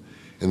travel,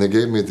 and they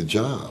gave me the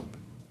job,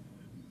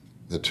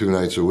 the 2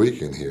 nights a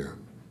week in here,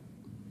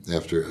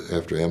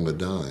 after Emma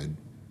died.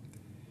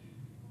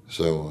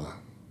 So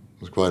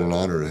it was quite an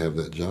honor to have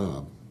that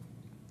job.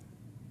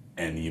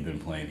 And you've been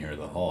playing here at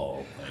the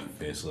hall,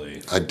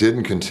 basically. I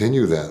didn't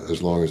continue that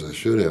as long as I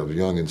should have. I was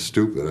young and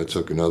stupid. I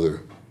took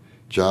another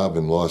job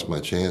and lost my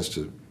chance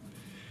to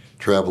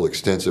travel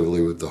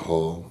extensively with the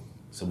hall.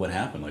 So what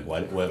happened?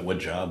 What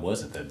job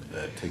was it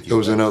that took you? It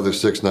was another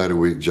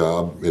 6-night-a-week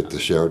job at the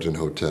Sheraton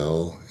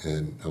Hotel,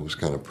 and I was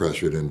kind of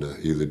pressured into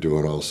either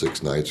doing all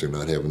 6 nights or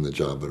not having the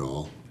job at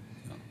all.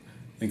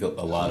 I think a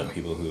lot of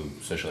people who,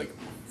 especially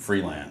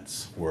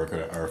freelance work,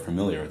 are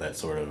familiar with that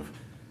sort of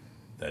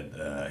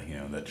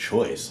that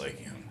choice.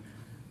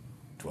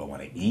 Do I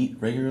want to eat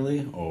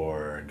regularly,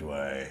 or do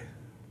I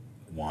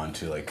want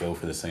to go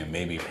for the same?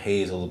 Maybe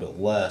pays a little bit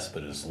less,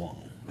 but it's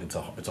long. It's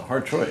a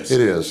hard choice. It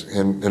is,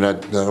 and I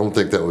don't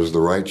think that was the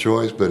right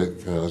choice. But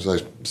as I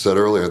said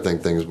earlier, I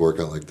think things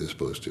work out like they're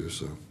supposed to.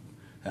 So,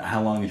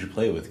 how long did you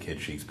play with Kid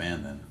Chic's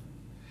band then?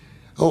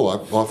 Oh,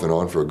 off and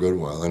on for a good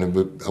while. And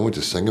I went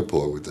to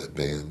Singapore with that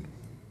band.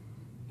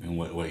 In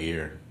what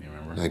year? Do you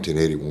remember?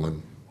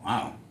 1981.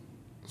 Wow.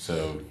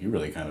 So you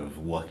really kind of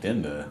lucked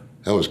into.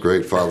 That was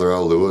great. Father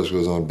Al Lewis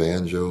was on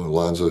banjo,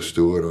 Alonzo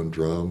Stewart on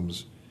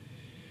drums.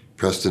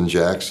 Preston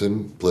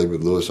Jackson played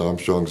with Louis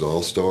Armstrong's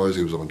All-Stars.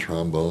 He was on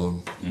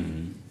trombone.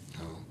 Mm-hmm.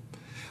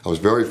 I was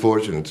very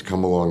fortunate to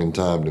come along in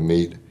time to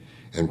meet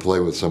and play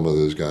with some of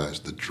those guys.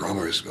 The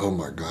drummers, oh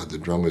my God, the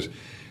drummers,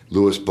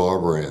 Louis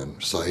Barbaran,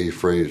 Sahi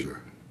Frazier.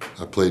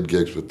 I played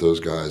gigs with those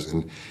guys,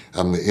 and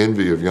I'm the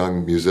envy of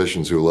young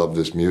musicians who love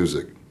this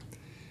music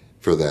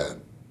for that.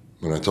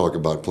 When I talk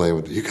about playing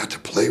with them, "You got to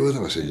play with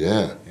them?" I said,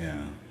 yeah.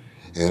 Yeah.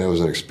 And it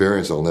was an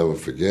experience I'll never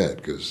forget,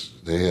 because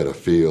they had a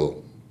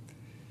feel.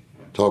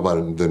 Talk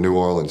about the New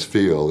Orleans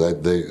feel.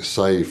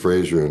 Sahi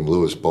Frazier and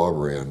Louis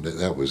Barbaran,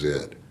 that was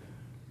it.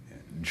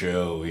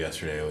 Joe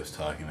yesterday was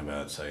talking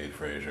about Saeed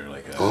Frazier,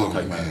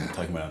 talking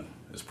about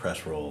his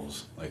press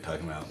rolls, like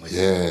talking about like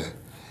Yeah,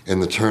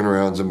 and the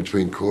turnarounds in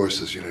between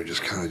courses, you know,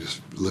 just kind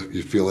of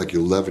you feel like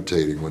you're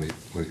levitating when he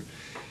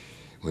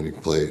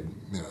played,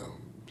 you know,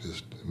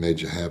 just made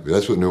you happy.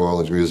 That's what New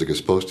Orleans music is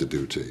supposed to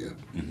do to you.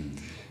 Mm-hmm.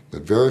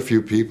 But very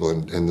few people,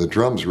 and the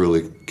drums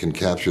really can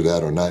capture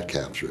that or not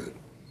capture it.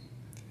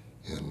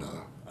 And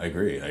I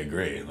agree.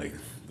 Like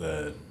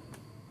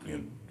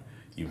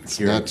you it's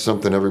hear not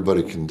something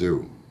everybody can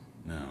do.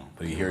 no,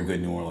 but you hear a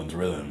good New Orleans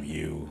rhythm,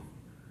 you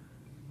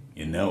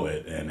know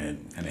it, and it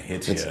kind of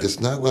hits you. It's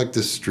not like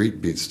this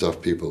street beat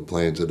stuff people are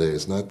playing today.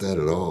 It's not that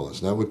at all.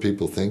 It's not what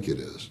people think it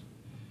is.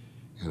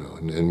 You know,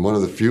 and one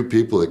of the few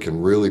people that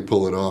can really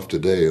pull it off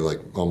today, like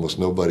almost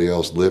nobody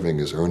else living,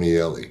 is Ernie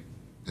Ellie,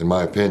 in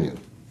my opinion.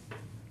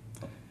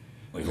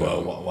 Like,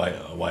 well,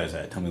 why is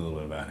that? Tell me a little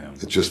bit about him.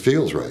 It just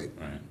feels right.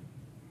 Right.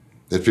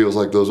 It feels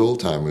like those old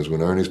timers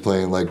when Ernie's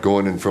playing, like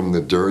going in from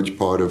the dirge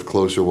part of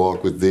Closer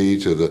Walk with Thee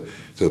to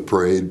the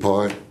parade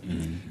part.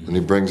 Mm-hmm. When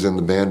he brings in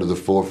the band to the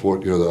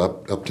 4/4, you know,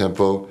 the up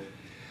tempo,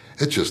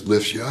 it just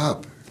lifts you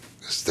up.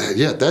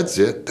 Yeah, that's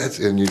it.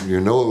 And you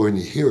know it when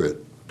you hear it,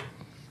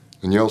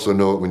 and you also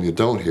know it when you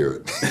don't hear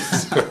it.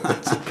 So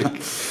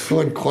it's like,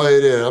 going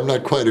quiet in. I'm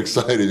not quite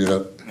excited, you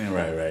know. Yeah,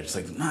 right. Just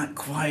like not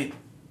quite.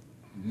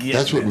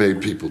 That's what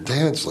made people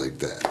dance like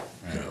that.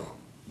 Right. You know.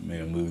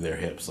 Made them move their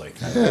hips like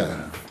that.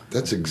 Yeah,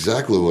 that's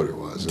exactly what it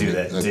was. Do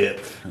that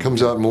dip.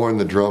 Comes out more in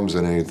the drums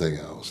than anything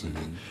else.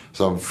 Mm-hmm.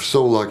 So I'm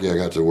so lucky I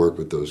got to work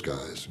with those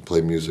guys and play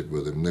music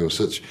with them. They were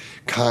such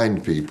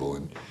kind people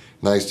and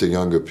nice to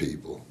younger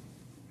people.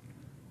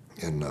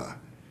 And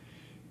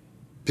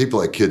people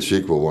like Kid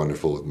Chic were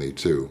wonderful with me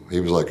too. He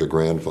was like a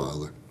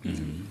grandfather.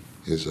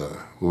 Mm-hmm.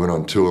 We went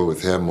on tour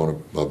with him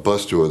on a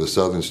bus tour of the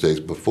southern states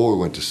before we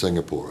went to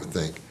Singapore, I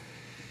think.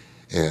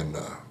 And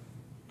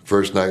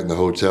first night in the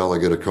hotel, I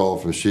get a call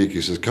from Chic.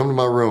 He says, come to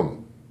my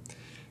room.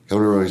 Come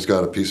to the room. He's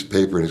got a piece of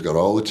paper and he's got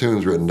all the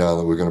tunes written down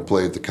that we're going to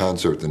play at the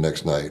concert the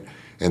next night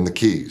and the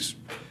keys.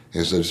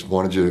 He said, I just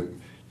wanted you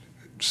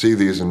to see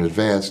these in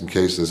advance in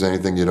case there's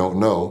anything you don't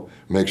know.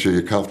 Make sure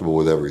you're comfortable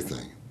with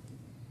everything.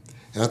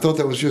 And I thought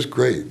that was just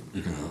great. Mm-hmm.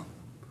 You know?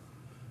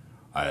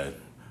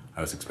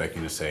 I was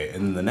expecting to say,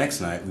 and then the next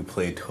night we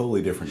played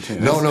totally different tunes.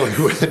 No,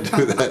 he wouldn't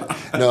do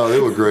that. No, they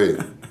were great.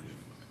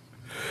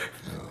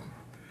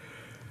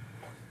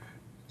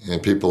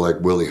 And people like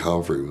Willie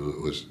Humphrey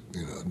was,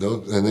 you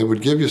know, and they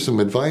would give you some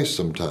advice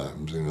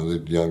sometimes, you know, the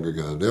younger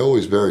guys. They're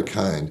always very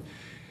kind.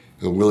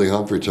 And Willie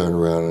Humphrey turned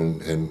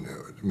around and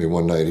I mean,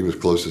 one night he was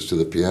closest to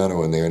the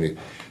piano in there, and he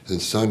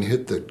said, son,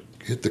 hit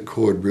the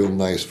chord real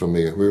nice for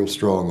me, real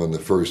strong on the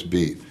first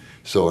beat,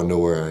 so I know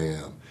where I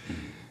am.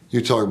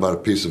 You talk about a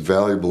piece of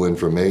valuable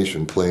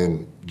information,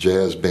 playing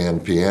jazz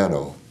band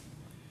piano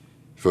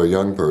for a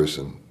young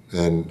person,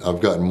 and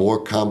I've gotten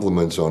more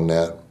compliments on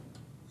that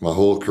my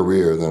whole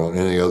career than on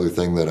any other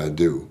thing that I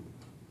do.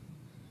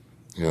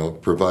 You know,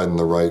 providing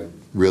the right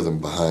rhythm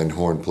behind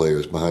horn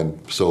players,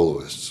 behind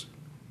soloists.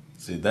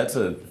 See, that's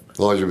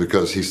largely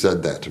because he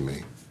said that to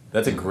me.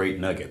 That's a great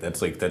nugget.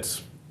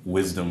 That's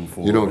wisdom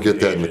for you don't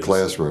get that in the ages.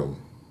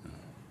 classroom.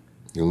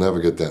 You'll never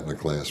get that in the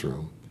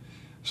classroom.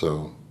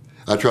 So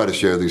I try to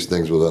share these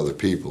things with other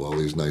people, all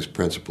these nice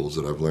principles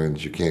that I've learned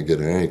that you can't get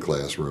in any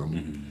classroom.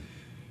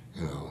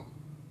 Mm-hmm. You know,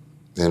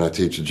 and I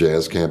teach a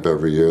jazz camp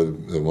every year,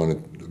 the one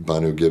that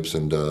Banu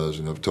Gibson does,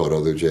 and I've taught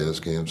other jazz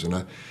camps,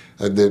 and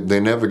they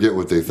never get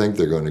what they think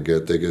they're going to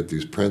get. They get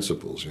these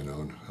principles, you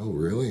know. And, oh,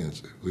 really?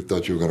 We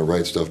thought you were going to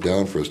write stuff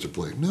down for us to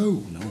play.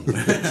 No.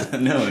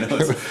 No.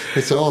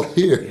 It's all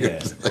here.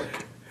 Yeah.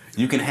 Like,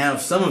 you can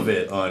have some of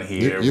it on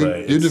here,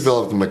 but you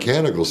develop the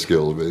mechanical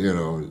skills, but, you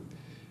know,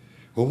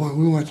 well,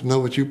 we want to know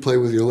what you play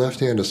with your left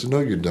hand. I said, no,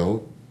 you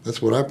don't.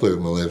 That's what I play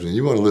with my left hand.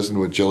 You want to listen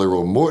to what Jelly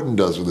Roll Morton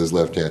does with his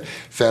left hand.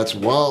 Fats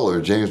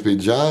Waller, James B.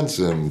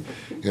 Johnson,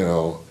 you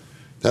know.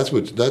 That's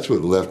what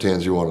left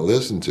hands you want to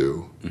listen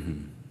to.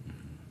 Mm-hmm.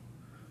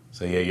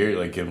 So yeah, you're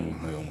like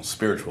giving like almost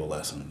spiritual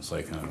lessons,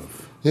 like kind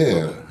of. Yeah.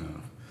 You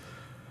know.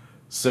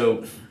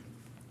 So,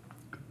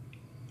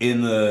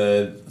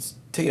 let's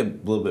take a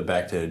little bit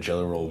back to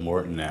Jelly Roll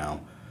Morton now.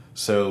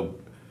 So,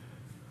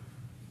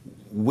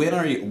 when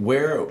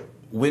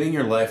in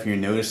your life you're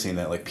noticing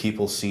that like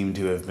people seem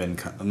to have been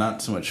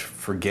not so much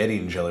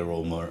forgetting Jelly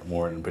Roll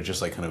Morton, but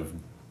just like kind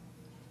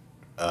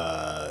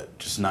of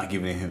just not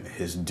giving him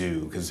his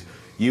due, because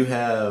you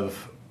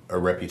have a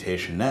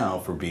reputation now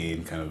for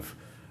being kind of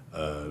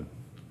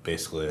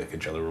basically like a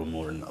Jelly Roll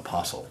Morton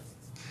apostle.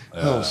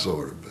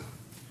 Sort of.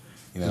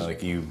 You know,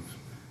 like you,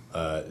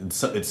 it's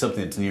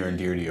something that's near and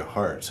dear to your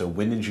heart. So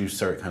when did you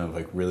start kind of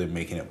like really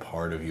making it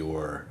part of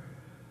your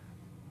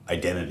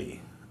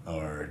identity?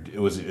 Or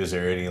is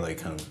there any like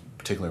kind of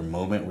particular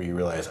moment where you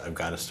realize I've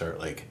got to start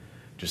like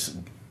just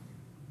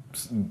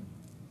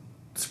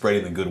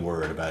spreading the good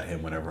word about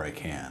him whenever I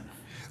can?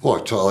 Well,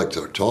 I like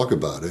to talk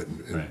about it,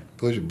 right.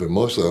 But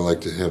mostly I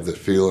like to have that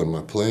feel in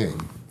my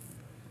playing.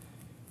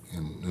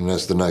 And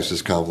that's the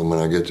nicest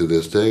compliment I get to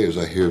this day is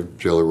I hear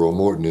Jelly Roll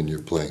Morton in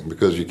your playing,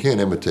 because you can't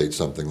imitate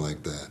something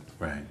like that.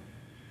 Right.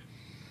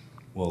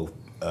 Well,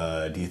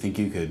 do you think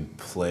you could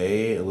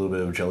play a little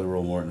bit of Jelly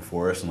Roll Morton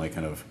for us and like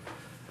kind of,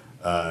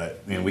 I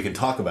mean, we could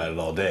talk about it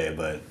all day,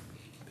 but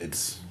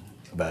it's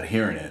about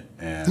hearing it.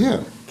 And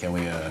Yeah. can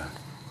we?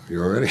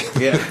 You ready?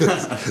 Yeah.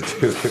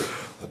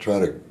 I'll try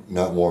to,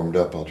 not warmed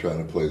up, I'll try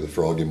to play the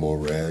Froggy More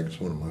Rags,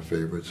 one of my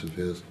favorites of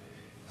his.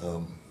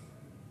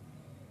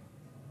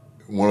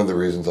 One of the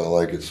reasons I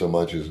like it so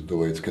much is the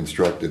way it's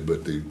constructed,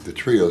 but the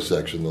trio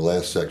section, the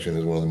last section,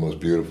 is one of the most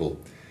beautiful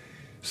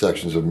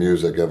sections of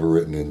music ever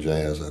written in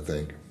jazz, I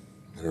think,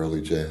 in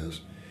early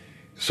jazz.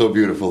 So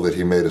beautiful that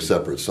he made a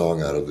separate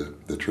song out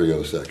of the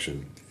trio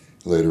section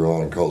later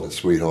on and called it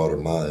Sweetheart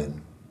of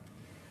Mine.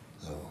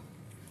 So,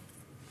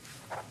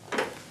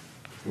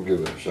 we'll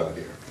give it a shot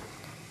here.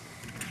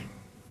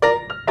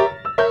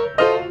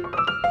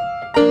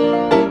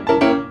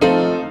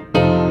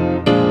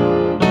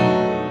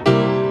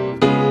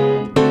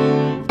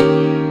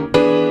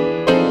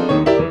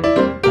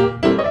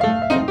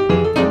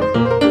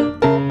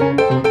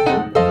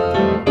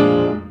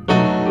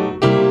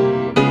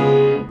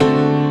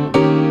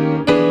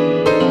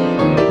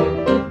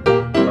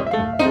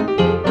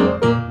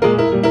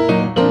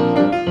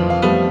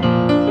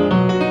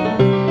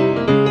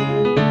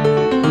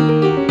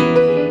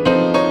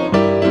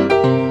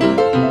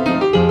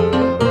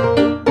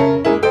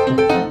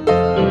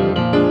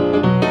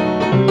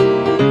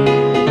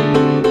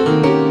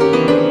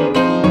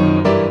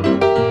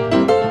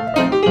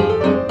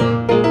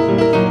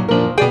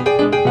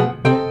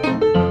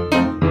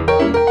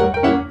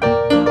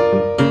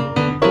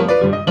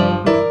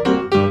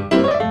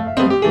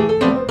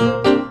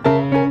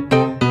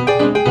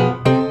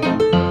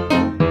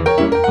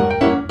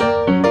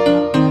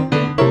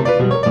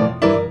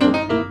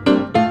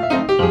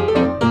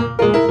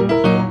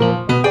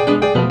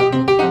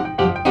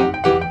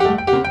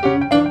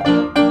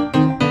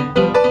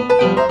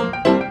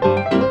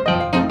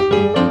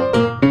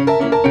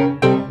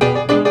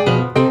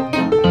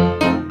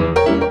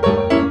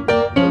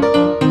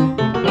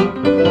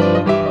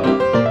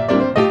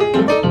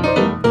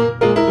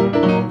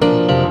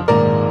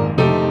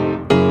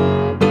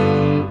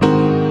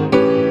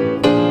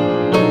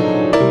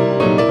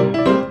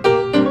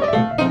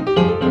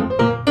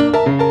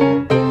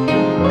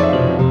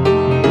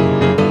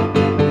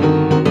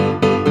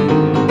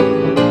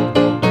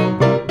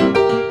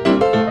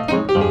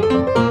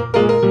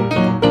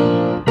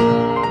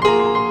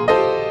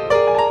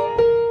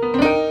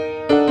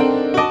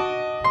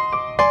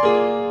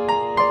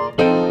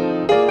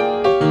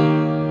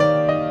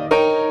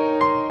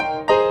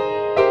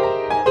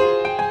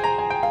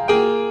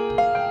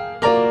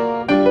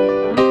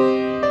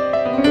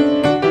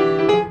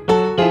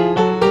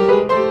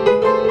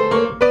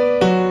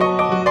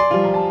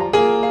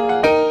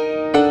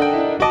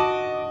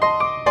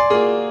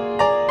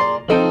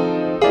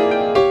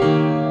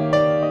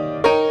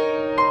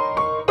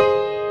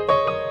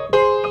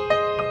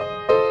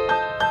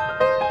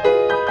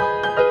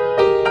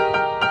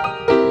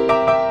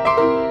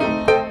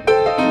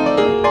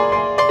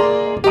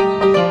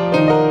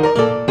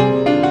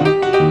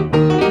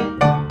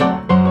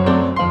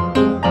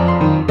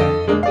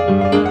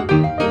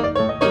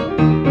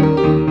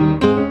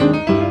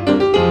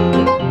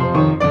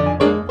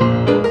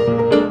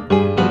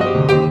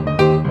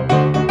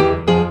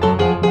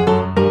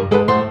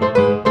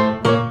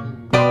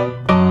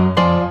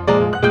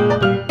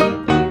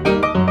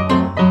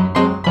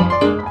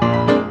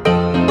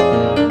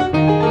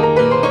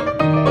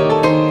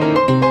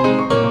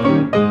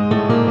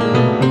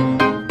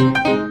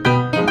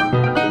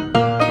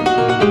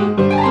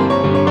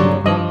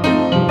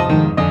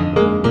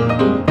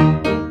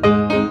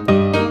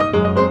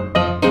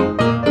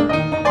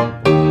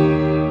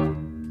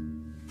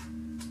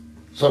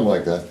 Something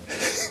like that.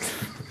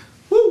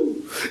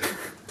 Woo!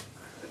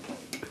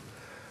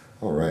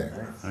 All right.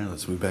 All right,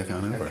 let's move back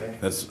on over.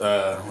 That's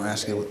we'll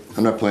ask you.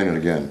 I'm not playing it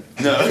again.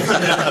 No.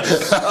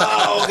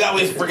 Oh God,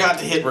 we forgot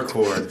to hit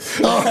record.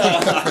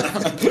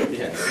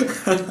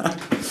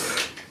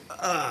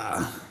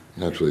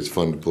 Actually, it's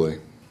fun to play.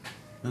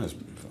 That was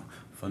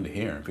fun to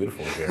hear.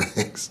 Beautiful to hear.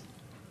 Thanks.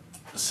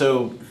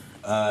 So,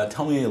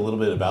 tell me a little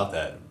bit about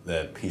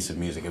that piece of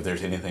music. If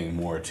there's anything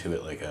more to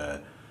it, like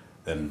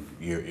than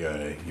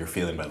you're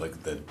feeling about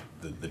like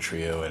the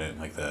trio and it,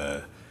 like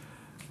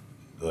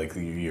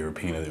the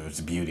European of its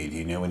beauty. Do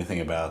you know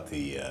anything about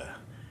the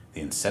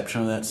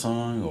inception of that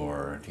song,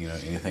 or do you know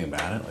anything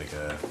about it, like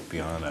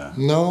beyond?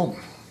 No.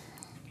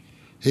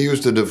 He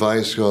used a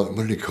device called,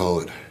 what did he call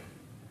it?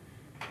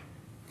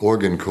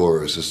 Organ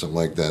chorus or something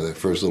like that. That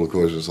first little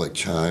chorus was like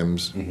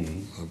chimes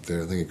up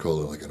there. I think he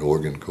called it like an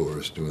organ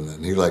chorus, doing that.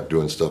 And he liked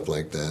doing stuff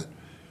like that.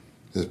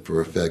 Just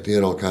for effect. He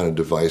had all kind of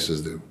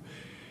devices that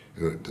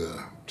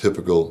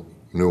typical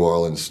New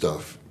Orleans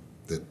stuff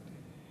that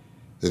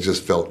it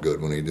just felt good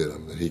when he did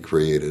them, that he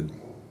created.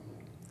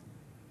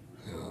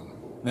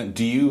 Now,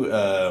 do you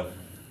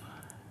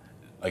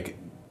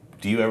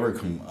do you ever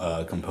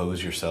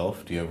compose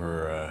yourself? Do you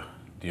ever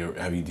do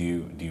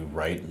you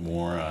write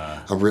more?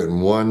 I've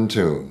written one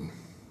tune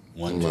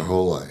in my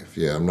whole life.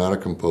 Yeah, I'm not a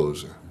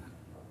composer.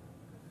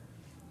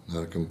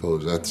 not a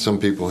composer. Some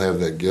people have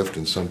that gift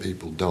and some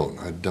people don't.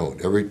 I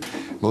don't.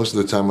 Most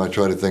of the time I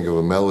try to think of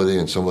a melody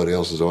and somebody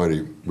else has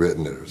already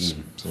written it.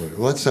 So,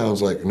 well, that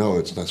sounds like, no,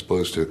 it's not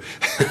supposed to.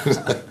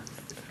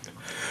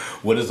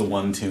 What is the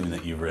one tune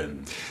that you've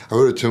written? I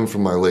wrote a tune for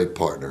my late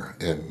partner,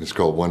 and it's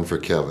called One for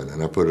Kevin,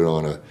 and I put it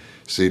on a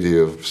CD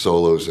of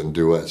solos and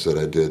duets that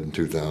I did in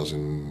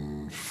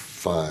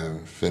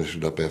 2005, finished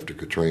it up after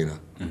Katrina.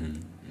 So,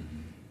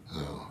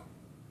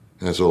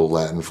 and it's a little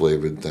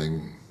Latin-flavored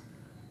thing,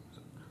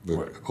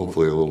 but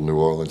hopefully a little New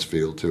Orleans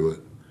feel to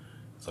it.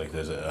 It's like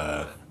there's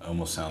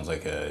almost sounds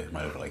like it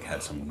might have like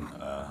had some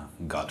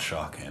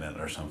Gottschalk in it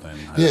or something.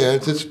 Yeah,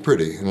 it's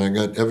pretty, and I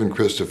got Evan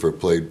Christopher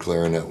played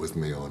clarinet with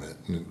me on it,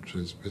 and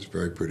it's a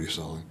very pretty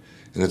song,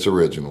 and it's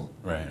original.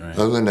 Right.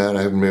 Other than that,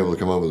 I haven't been able to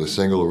come up with a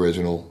single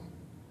original.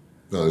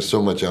 No, there's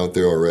so much out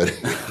there already.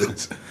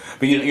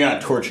 But you're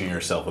not torturing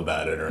yourself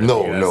about it, or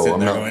no, I'm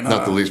going,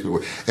 not the least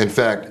bit. In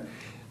fact,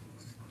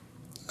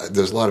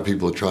 there's a lot of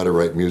people who try to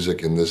write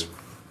music in this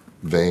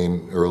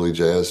vein, early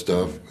jazz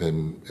stuff,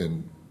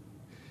 and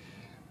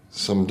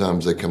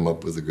sometimes they come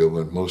up with a good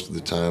one. Most of the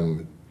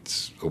time,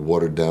 it's a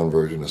watered-down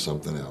version of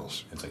something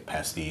else. It's like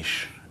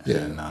pastiche. Yeah,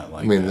 and not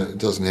like I mean, it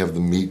doesn't have the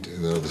meat,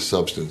 the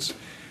substance.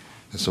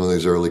 And some of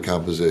these early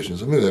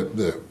compositions. I mean,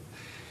 the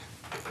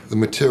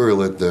material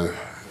that the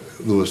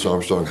Louis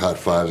Armstrong Hot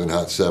Fives and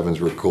Hot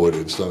Sevens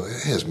recorded stuff,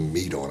 it has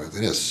meat on it.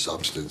 It has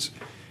substance.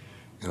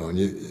 And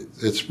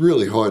it's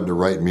really hard to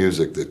write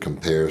music that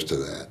compares to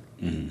that.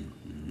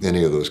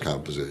 Any of those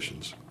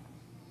compositions.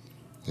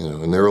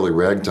 And the early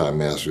ragtime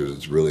masters,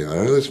 it's really hard.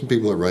 I know there's some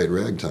people that write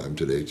ragtime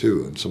today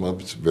too, and some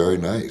of it's very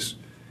nice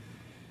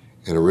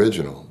and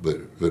original, but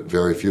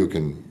very few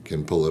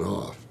can pull it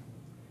off.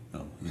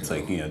 It's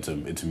like it's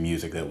a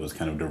music that was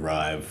kind of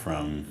derived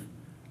from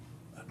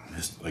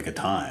like a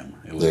time.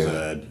 It was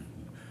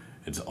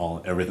it's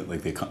all everything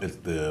like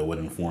the what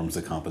informs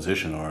the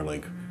composition or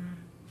like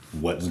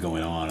what's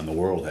going on in the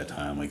world at that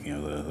time, like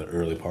the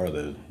early part of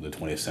the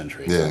 20th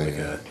century.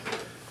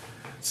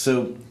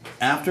 So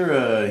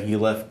after you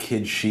left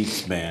Kid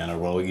Chic's band,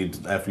 or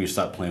after you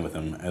stopped playing with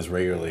him as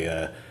regularly,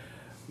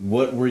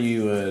 what were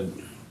you?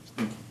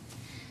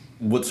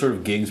 What sort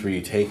of gigs were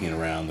you taking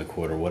around the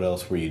quarter? What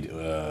else were you?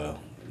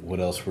 What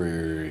else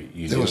were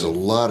you? There was a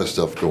lot of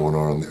stuff going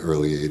on in the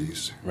early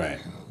 '80s. Right.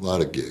 A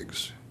lot of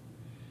gigs.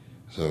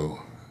 So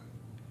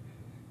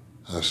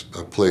I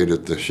played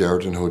at the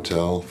Sheraton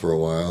Hotel for a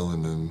while,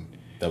 and then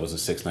that was a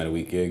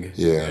 6-night-a-week gig.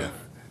 Yeah.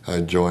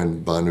 I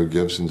joined Banu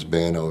Gibson's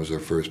band. I was her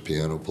first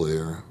piano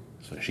player.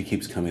 So she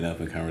keeps coming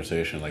up in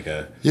conversation like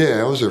a...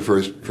 Yeah, I was her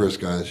first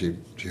guy she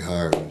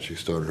hired when she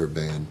started her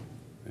band.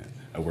 Yeah.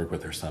 I work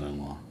with her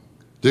son-in-law.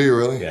 Do you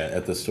really? Yeah,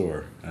 at the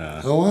store.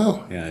 Oh,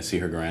 wow. Yeah, I see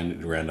her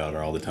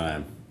granddaughter all the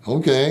time.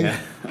 Okay.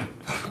 Yeah.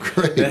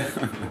 Great.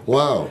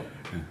 Wow.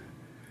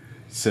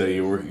 So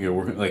you're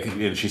working, like,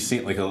 and she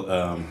seemed like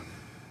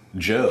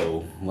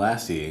Joe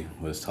Lassie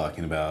was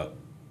talking about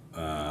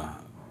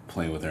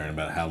playing with her and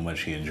about how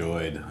much he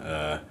enjoyed,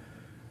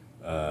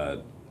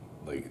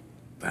 like,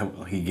 how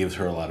he gives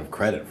her a lot of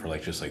credit for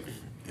just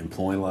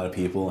employing a lot of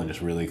people and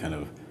just really kind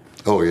of...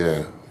 Oh,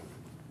 yeah.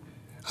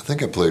 I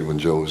think I played when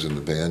Joe was in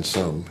the band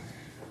some.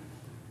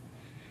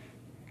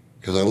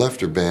 Because I left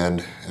her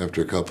band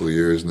after a couple of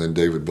years, and then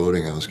David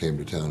Boatinghouse came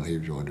to town and he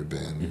joined her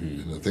band.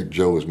 And I think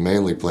Joe was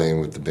mainly playing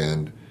with the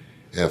band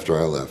after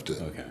I left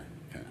it. Okay.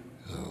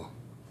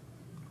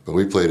 But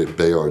we played at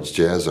Bayard's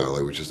Jazz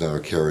Alley, which is now a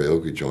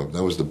karaoke joint.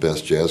 That was the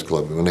best jazz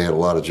club. When they had a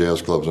lot of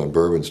jazz clubs on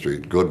Bourbon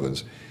Street, good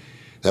ones,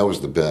 that was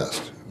the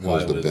best.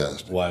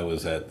 Best. Why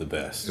was that the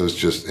best? It was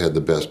just had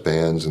the best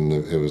bands, and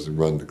it was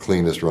the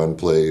cleanest run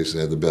place.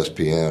 It had the best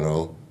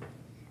piano.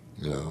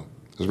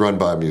 It was run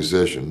by a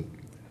musician,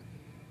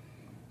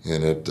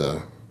 and it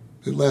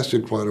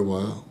lasted quite a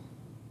while.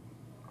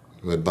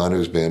 But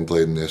Banu's band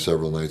played in there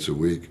several nights a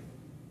week.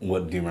 Do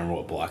you remember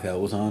what block that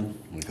was on?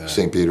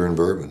 St. Peter and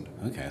Bourbon.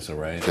 Okay, so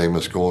right.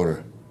 Famous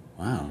corner.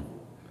 Wow.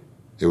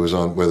 It was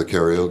on where the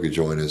karaoke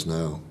joint is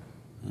now.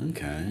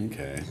 Okay.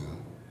 Yeah.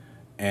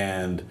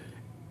 And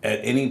at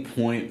any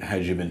point,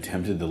 had you been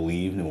tempted to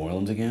leave New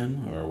Orleans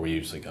again, or were you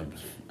just like,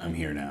 I'm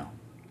here now?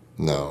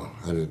 No,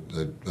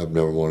 I've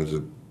never wanted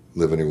to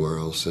live anywhere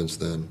else since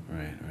then.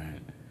 Right.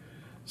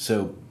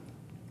 So,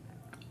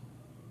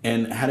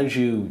 and how did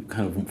you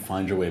kind of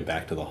find your way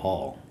back to the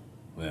Hall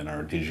then,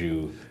 or did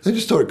you? They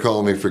just started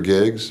calling me for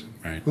gigs.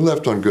 Right. We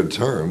left on good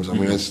terms. I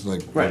mean, it's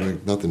like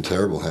nothing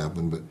terrible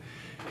happened, but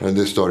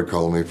they started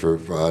calling me for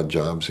odd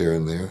jobs here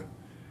and there,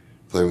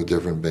 play with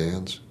different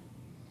bands.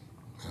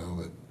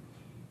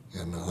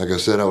 And like I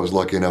said, I was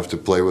lucky enough to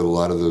play with a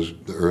lot of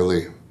the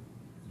early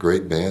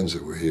great bands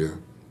that were here.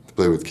 I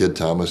played with Kid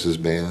Thomas's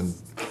band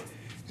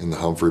and the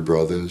Humphrey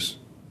Brothers.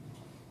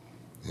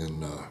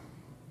 And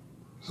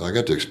so I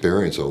got to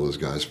experience all those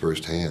guys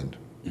firsthand.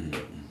 And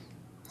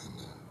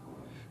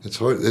it's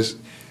hard. There's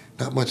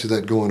not much of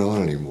that going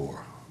on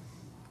anymore.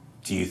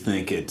 Do you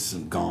think it's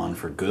gone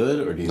for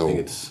good, or do you think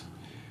it's...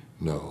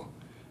 No.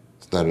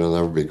 It'll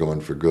never be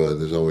gone for good.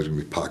 There's always going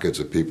to be pockets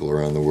of people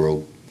around the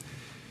world.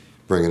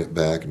 bringing it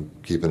back and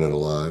keeping it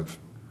alive.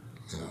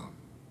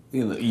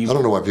 You know, I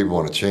don't know why people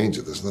want to change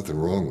it. There's nothing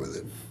wrong with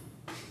it.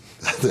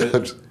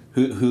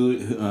 Who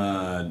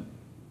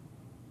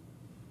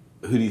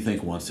do you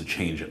think wants to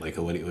change it? Like,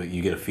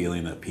 you get a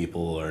feeling that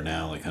people are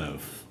now like kind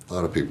of. A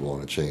lot of people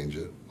want to change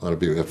it. A lot of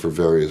people, for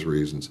various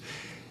reasons.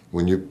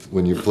 When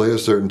you play a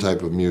certain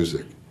type of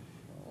music,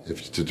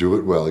 if to do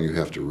it well, you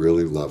have to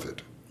really love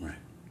it. Right.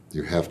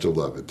 You have to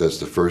love it. That's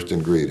the first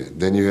ingredient.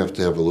 Then you have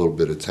to have a little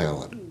bit of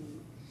talent.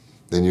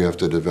 Then you have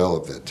to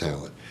develop that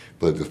talent.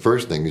 But the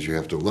first thing is you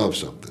have to love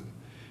something.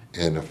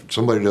 And if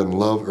somebody doesn't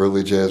love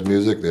early jazz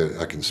music,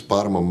 I can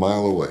spot them a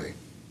mile away.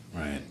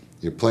 Right.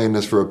 You're playing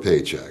this for a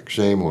paycheck.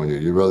 Shame on you.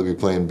 You'd rather be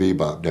playing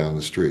bebop down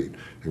the street.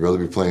 You'd rather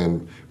be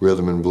playing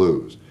rhythm and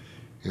blues.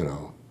 You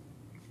know,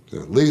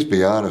 so at least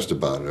be honest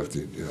about it. If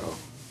you know,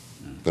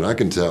 but I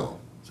can tell.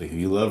 So if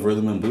you love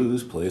rhythm and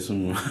blues, play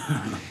some.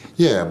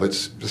 Yeah, but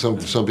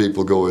some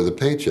people go where the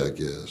paycheck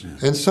is,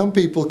 and some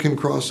people can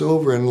cross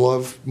over and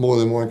love more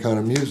than one kind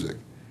of music,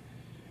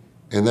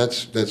 and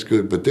that's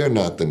good. But they're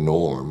not the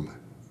norm.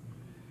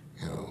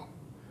 You know.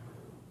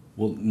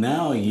 Well,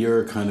 now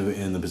you're kind of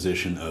in the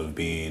position of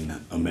being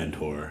a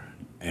mentor,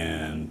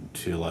 and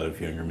to a lot of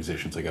younger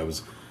musicians. Like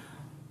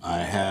I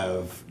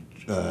have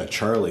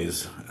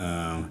Charlie's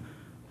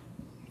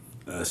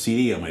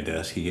CD on my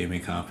desk. He gave me a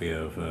copy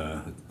of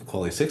the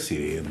Quality 6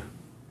 CD, and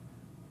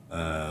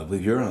I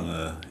believe you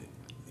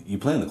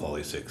play on the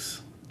Quality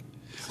 6.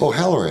 Oh,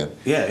 Halloran.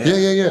 Yeah.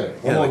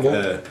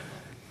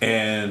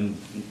 And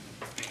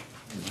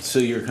so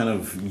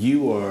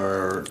you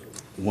are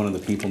one of the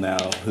people now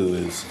who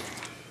is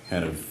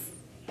kind of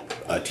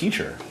a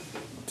teacher,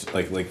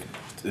 like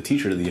a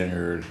teacher to the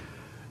younger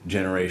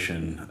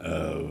generation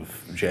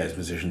of jazz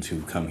musicians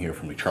who come here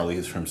from, like, Charlie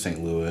is from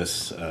St.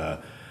 Louis.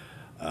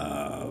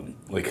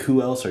 Like,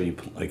 who else are you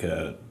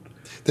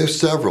There's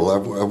several.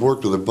 I've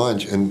worked with a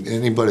bunch, and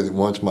anybody that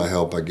wants my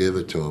help, I give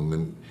it to them.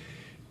 And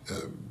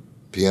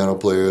piano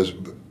players,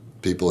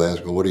 people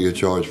ask, well, what do you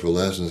charge for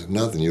lessons?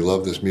 Nothing. You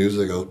love this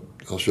music?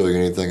 I'll show you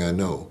anything I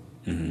know.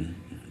 Mm-hmm.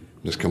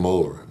 Just come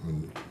over,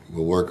 and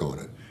we'll work on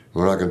it.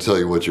 We're not going to tell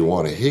you what you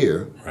want to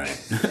hear. Right.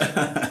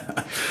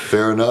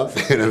 Fair enough.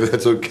 And if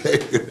that's okay.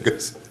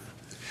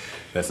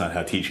 That's not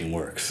how teaching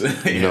works.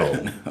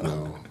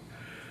 No.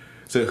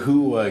 So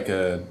who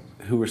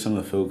are some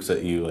of the folks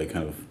that you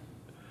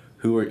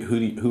who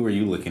are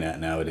you looking at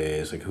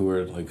nowadays? Who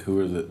are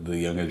the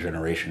younger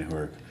generation who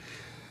are?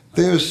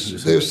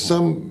 There's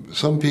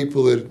some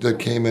people that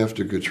came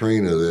after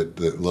Katrina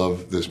that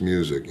love this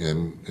music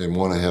and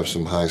want to have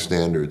some high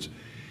standards.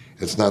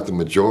 It's not the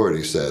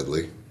majority,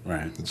 sadly.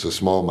 Right. It's a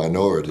small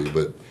minority,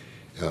 but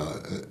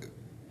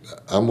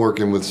I'm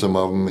working with some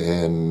of them,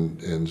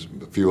 and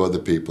a few other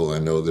people I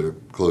know that are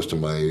close to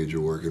my age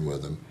are working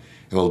with them,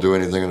 and we'll do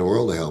anything in the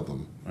world to help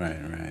them. Right.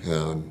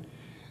 And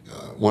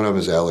one of them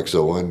is Alex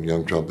Owen,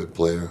 young trumpet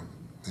player,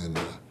 and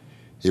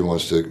he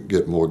wants to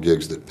get more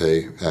gigs that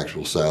pay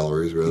actual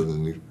salaries rather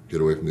than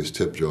get away from these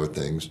tip jar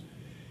things,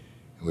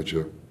 which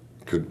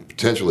could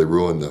potentially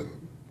ruin the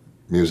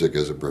music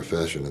as a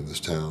profession in this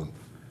town.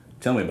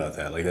 Tell me about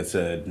that. Like, that's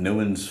no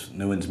one's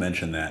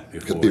mentioned that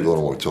before. Because people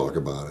don't want to talk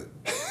about it.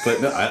 But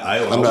no,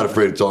 I'm not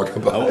afraid to talk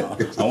about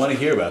it. I want to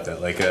hear about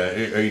that. Like,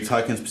 are you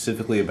talking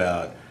specifically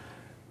about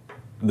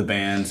the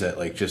bands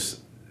that just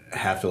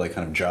have to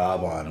kind of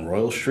job on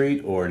Royal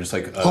Street, or just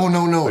Oh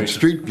no!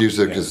 Street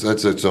music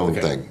that's its own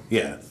thing.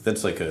 Yeah,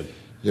 that's like a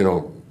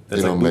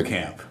that's like boot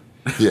camp.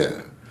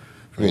 Yeah,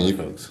 I mean, you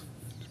folks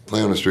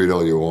play on the street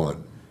all you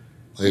want.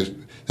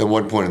 At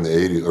one point in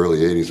the early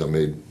 '80s, I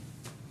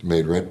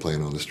made rent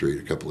playing on the street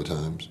a couple of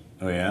times.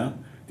 Oh yeah?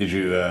 Did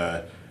you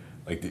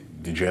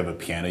did you have a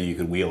piano you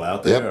could wheel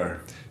out there? Yep.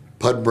 Or?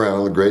 Pud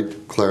Brown, a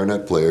great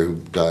clarinet player who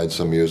died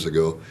some years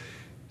ago,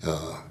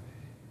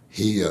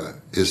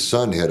 his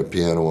son had a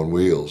piano on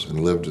wheels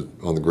and lived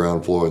on the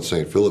ground floor on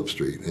St. Philip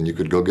Street, and you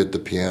could go get the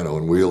piano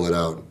and wheel it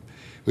out.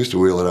 We used to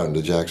wheel it out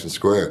into Jackson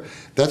Square.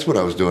 That's what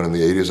I was doing in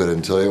the '80s. I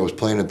didn't tell you. I was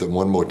playing at the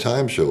One More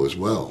Time show as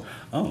well.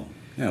 Oh,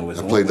 yeah.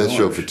 I played that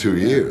show for 2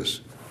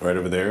 years. Right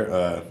over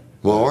there?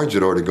 Well, Orange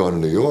had already gone to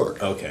New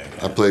York. Okay.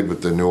 I played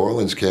with the New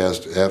Orleans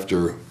cast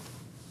after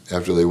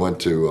they went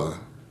to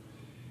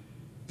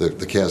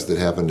the cast that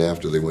happened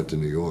after they went to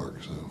New York.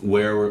 So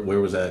where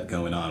was that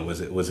going on?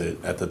 Was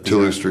it at the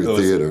Toulouse Street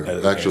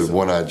Theater? Actually,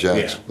 One Eye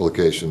Jack's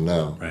location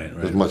now. Right. It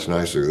was much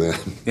nicer then.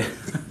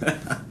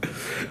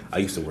 I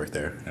used to work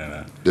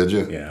there. Did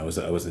you? Yeah, I was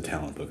a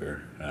talent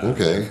booker.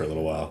 Okay. For a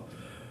little while.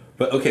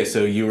 But okay,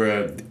 so you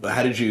were.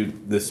 How did you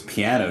this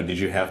piano? Did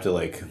you have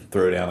to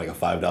throw down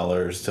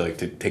 $5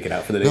 to take it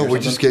out for the day? No, or we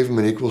just gave him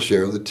an equal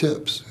share of the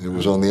tips. It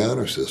was on the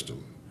honor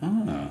system.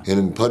 Ah.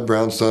 And Pud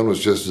Brown's son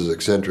was just as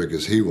eccentric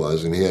as he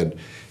was, and he had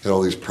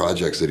all these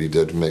projects that he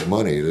did to make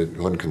money. He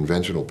wasn't a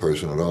conventional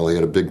person at all. He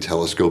had a big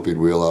telescope he'd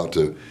wheel out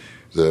to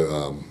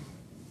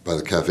by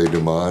the Café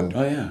du Monde.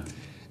 Oh yeah.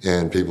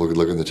 And people could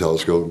look in the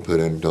telescope and put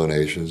in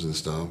donations and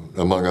stuff,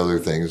 among other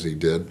things he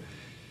did.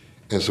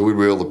 And so we'd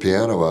wheel the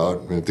piano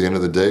out, and at the end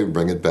of the day, we'd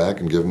bring it back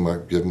and give him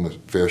a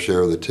fair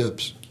share of the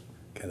tips.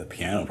 Okay, the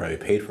piano probably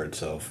paid for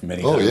itself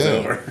many Oh, times yeah.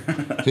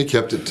 over. He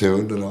kept it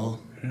tuned and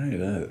all. Right.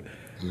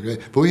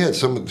 Okay. But we had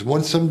some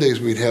days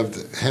we'd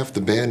have half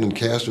the band and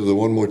cast of the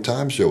One More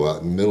Time show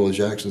out in the middle of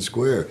Jackson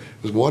Square.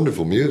 It was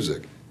wonderful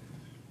music.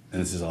 And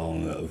this is all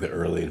in the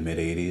early and mid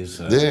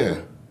 80s.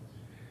 Yeah.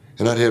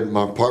 And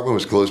my apartment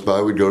was close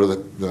by. We'd go to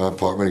the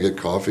apartment and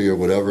get coffee or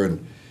whatever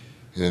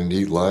and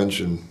eat lunch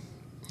and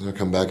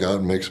come back out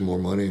and make some more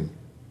money. And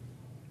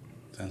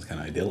sounds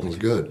kind of it idyllic. was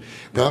good.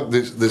 Now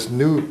this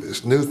new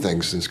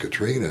thing since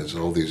Katrina is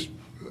all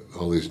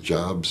these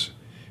jobs,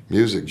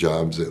 music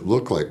jobs that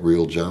look like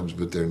real jobs,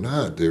 but they're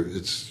not.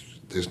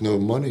 There's no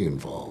money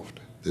involved.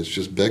 It's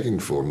just begging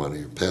for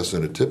money,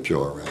 passing a tip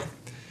jar around,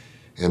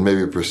 and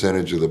maybe a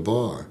percentage of the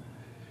bar.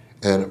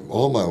 And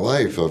all my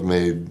life I've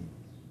made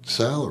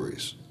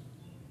salaries.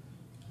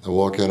 I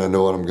walk in, I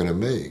know what I'm going to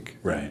make.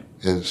 Right.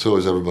 And so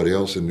is everybody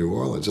else in New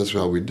Orleans. That's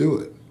how we do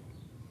it.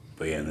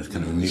 But yeah, in this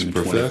kind of It's a new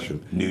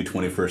profession. new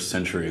 21st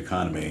century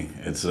economy,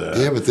 it's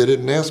Yeah, but they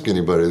didn't ask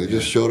anybody. They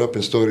just showed up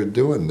and started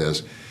doing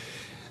this.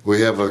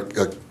 We have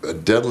a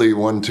deadly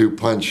 1-2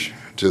 punch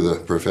to the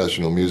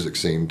professional music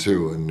scene,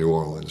 too, in New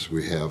Orleans.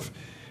 We have,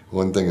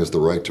 one thing is the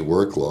right to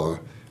work law,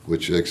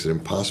 which makes it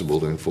impossible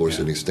to enforce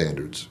any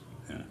standards.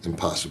 Yeah.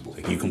 Impossible.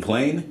 like you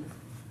complain,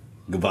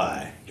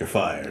 goodbye, you're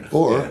fired.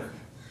 Or Yeah.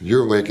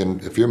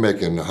 if you're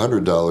making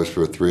 $100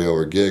 for a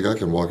 3-hour gig, I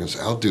can walk and say,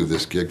 I'll do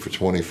this gig for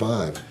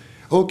 25.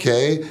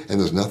 Okay, and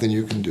there's nothing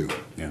you can do.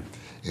 Yeah.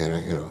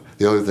 And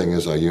the other thing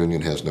is our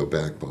union has no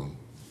backbone.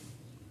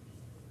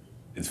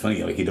 It's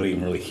funny, like you don't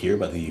even really hear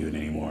about the union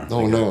anymore.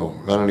 Oh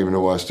no, I don't even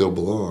know why I still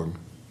belong.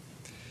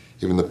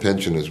 Even the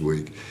pension is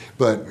weak.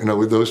 But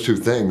with those two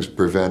things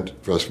prevent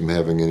us from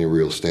having any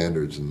real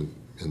standards in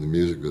the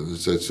music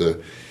business.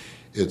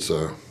 It's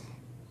a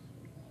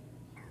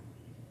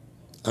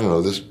I don't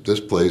know. This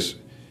place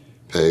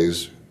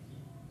pays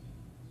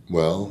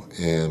well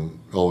and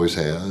always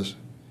has.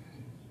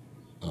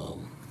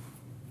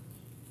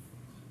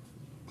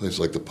 Places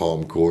like the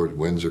Palm Court,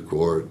 Windsor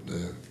Court,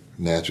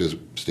 Natchez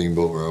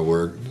Steamboat where I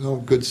work,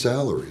 good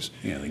salaries.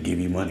 Yeah, they give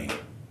you money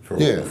for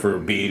Yeah. for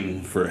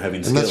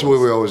having skills. And that's the way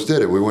we always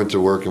did it. We went to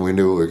work and we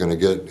knew what we were going to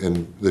get,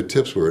 and the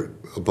tips were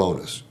a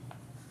bonus.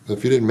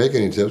 If you didn't make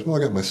any tips, well, I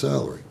got my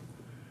salary.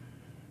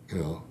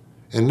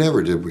 And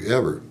never did we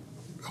ever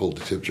hold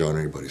the tip jar on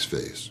anybody's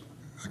face.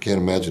 I can't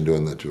imagine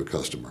doing that to a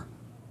customer.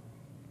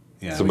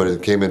 Yeah, Somebody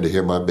that came in to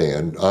hear my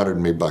band, honored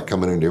me by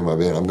coming in to hear my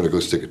band, I'm going to go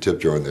stick a tip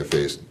jar in their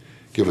face.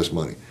 Give us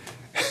money.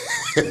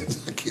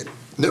 I can't,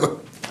 no.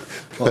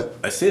 Well,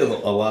 I see a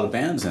lot of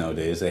bands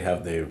nowadays.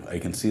 I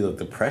can see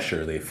the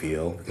pressure they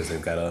feel because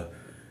they've got to,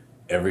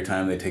 every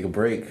time they take a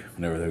break,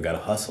 whenever they've got to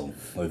hustle,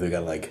 like they've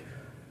got to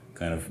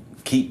kind of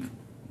keep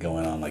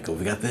going on. Like, oh,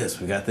 we got this,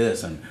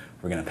 and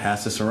we're gonna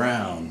pass this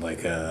around.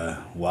 Like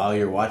while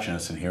you're watching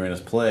us and hearing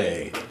us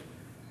play.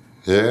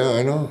 Yeah,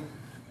 I know.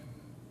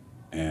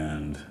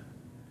 And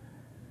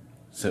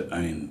so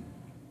I mean,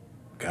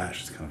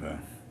 gosh, it's kind of a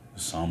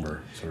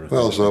somber sort of.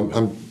 Well, thing. so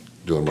I'm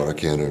doing what I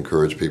can to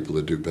encourage people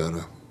to do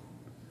better.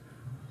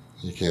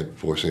 You can't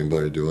force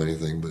anybody to do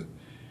anything,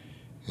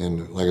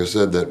 and like I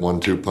said, that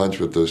 1-2 punch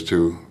with those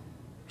two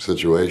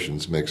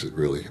situations makes it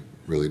really,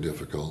 really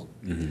difficult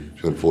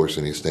to enforce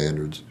any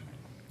standards.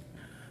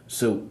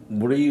 So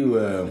what are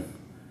you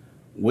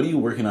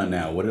working on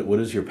now? What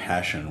is your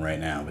passion right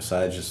now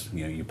besides just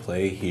you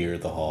play here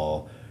at the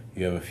hall?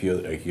 You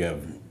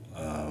have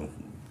a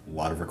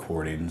lot of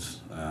recordings.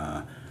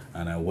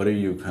 And what are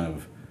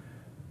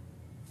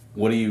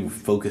you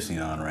focusing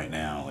on right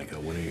now? Like,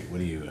 what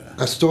are you?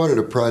 I started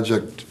a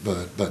project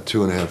about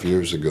 2.5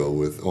 years ago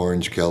with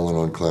Orange Kellen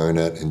on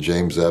clarinet and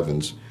James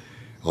Evans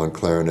on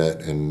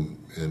clarinet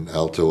and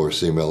alto or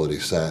C melody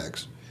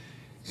sax,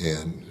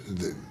 and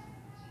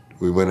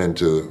we went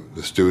into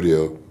the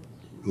studio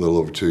a little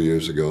over 2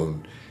 years ago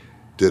and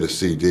did a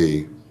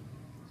CD,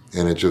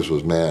 and it just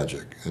was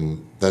magic,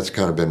 and that's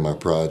kind of been my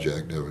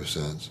project ever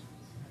since.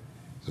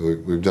 So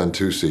we've done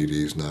 2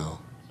 CDs now.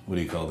 What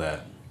do you call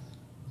that?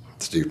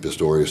 Steve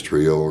Pistorious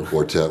trio or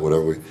quartet,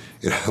 whatever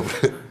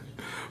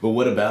But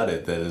what about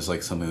it that is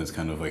like something that's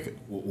kind of like?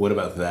 What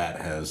about that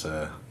has?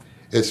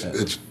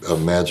 It's a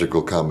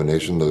magical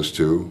combination. Those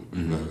two,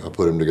 I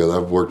put them together.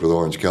 I've worked with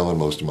Orange Kellen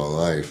most of my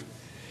life.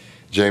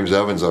 James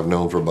Evans I've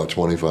known for about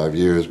 25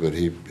 years, but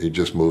he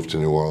just moved to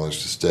New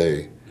Orleans to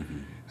stay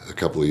a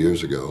couple of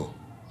years ago,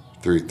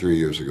 three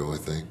years ago I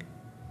think.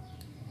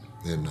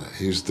 And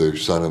he's the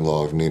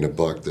son-in-law of Nina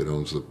Buck that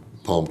owns the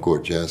Palm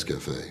Court Jazz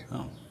Cafe.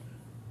 Oh,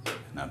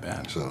 not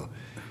bad. So,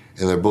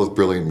 and they're both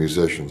brilliant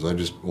musicians. I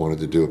just wanted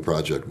to do a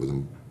project with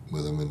them,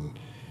 and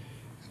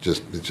it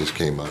just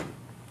came out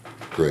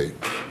great.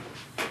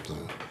 So,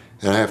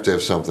 and I have to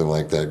have something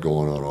like that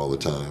going on all the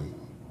time.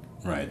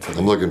 Right. So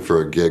I'm looking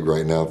for a gig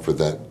right now for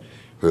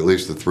at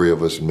least the 3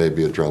 of us, and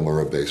maybe a drummer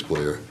or a bass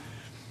player,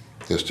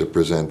 just to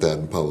present that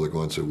in public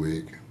once a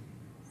week.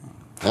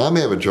 I'm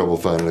having trouble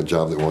finding a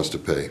job that wants to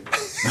pay.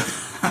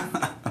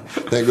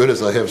 Thank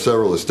goodness I have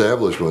several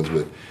established ones,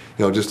 but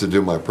just to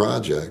do my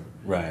project.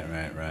 Right.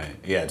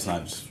 Yeah, it's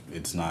not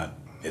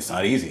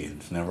easy.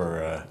 It's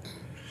never.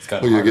 It's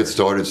gotten Well, you harder. get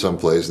started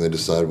someplace and they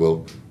decide,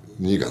 well,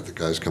 you got the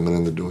guys coming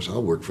in the door, so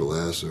I'll work for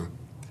less, or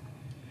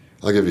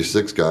I'll give you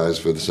 6 guys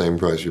for the same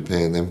price you're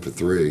paying them for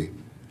 3.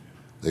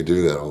 They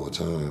do that all the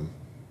time.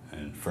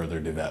 And further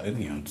develop,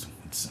 you know, it's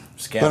But I'll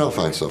scattered.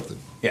 find something.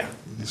 Yeah,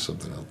 There's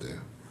something out there.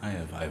 I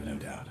have no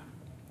doubt.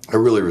 I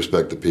really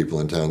respect the people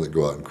in town that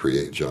go out and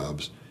create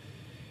jobs.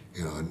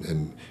 You know,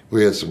 and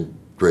we had some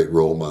great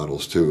role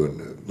models too.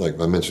 And like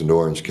I mentioned,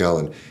 Orange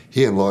Kellen,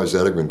 he and Lars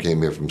Edegren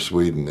came here from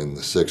Sweden in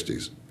the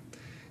 60s.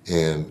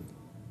 And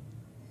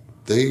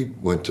they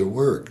went to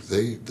work.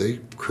 They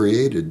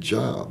created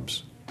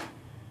jobs.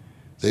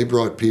 They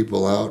brought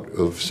people out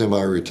of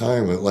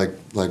semi-retirement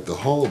like the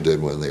Hall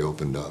did when they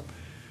opened up.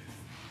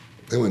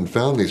 They went and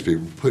found these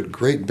people, put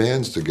great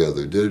bands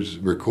together,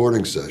 did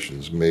recording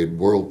sessions, made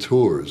world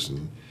tours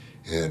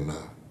and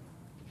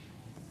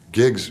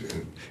gigs,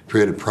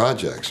 created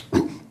projects.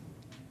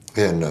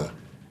 And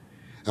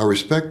I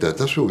respect that.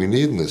 That's what we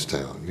need in this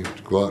town. You have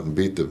to go out and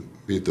beat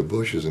the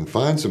bushes and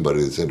find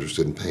somebody that's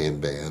interested in paying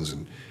bands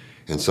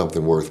and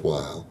something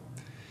worthwhile.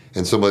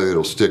 And somebody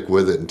that'll stick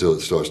with it until it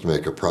starts to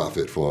make a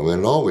profit for them.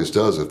 And it always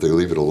does if they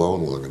leave it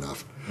alone long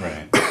enough.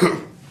 Right.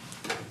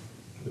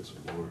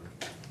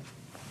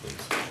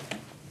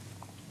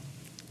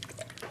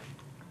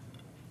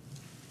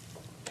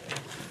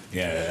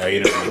 Yeah,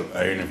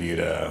 I interviewed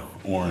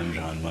Orange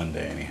on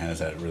Monday, and he has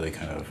that really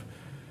kind of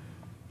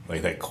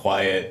like that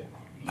quiet,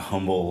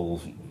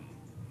 humble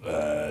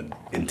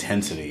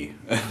intensity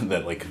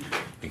that like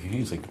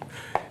he's like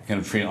kind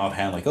of treating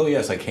offhand like, oh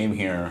yes, I came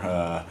here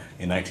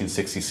in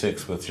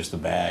 1966 with just a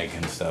bag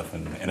and stuff,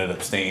 and ended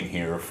up staying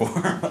here for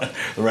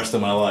the rest of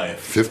my life.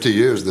 50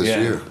 years this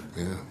Yeah. year.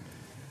 Yeah.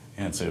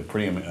 Yeah, it's a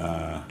pretty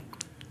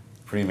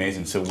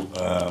amazing. So,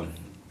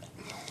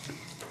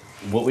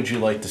 what would you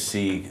like to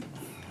see?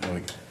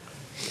 Like,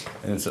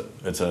 and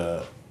it's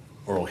a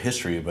oral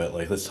history, but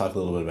like let's talk a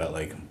little bit about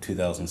like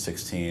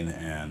 2016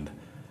 and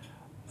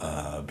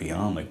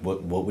beyond. Like,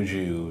 what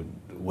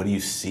do you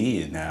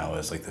see now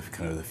as like the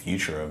kind of the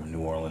future of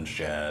New Orleans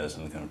jazz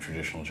and kind of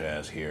traditional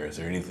jazz here? Is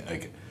there anything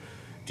like?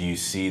 Do you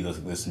see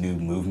this new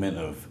movement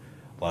of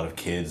a lot of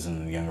kids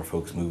and younger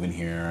folks moving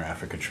here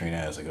after Katrina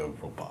as like a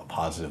real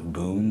positive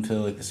boon to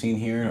like the scene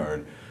here,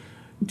 or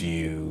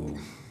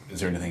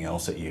is there anything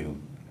else that you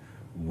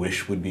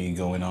wish would be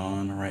going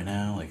on right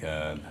now? Like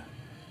I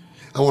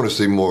want to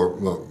see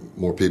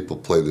more people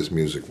play this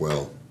music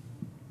well,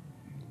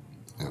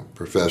 you know,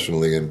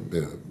 professionally, and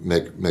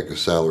make a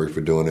salary for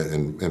doing it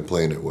and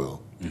playing it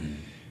well. Mm-hmm.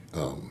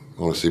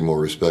 I want to see more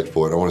respect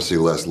for it. I want to see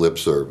less lip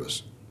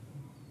service.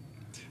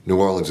 New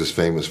Orleans is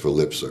famous for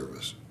lip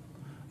service.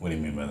 What do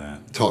you mean by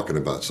that? Talking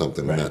about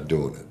something Right. and not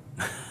doing it.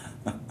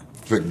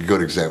 For a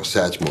good example,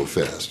 Satchmo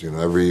Fest. You know,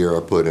 every year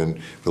for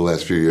the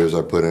last few years,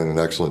 I put in an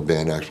excellent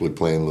band actually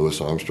playing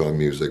Louis Armstrong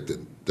music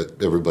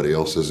that everybody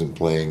else isn't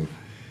playing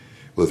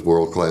with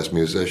world-class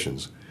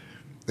musicians.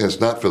 And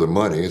it's not for the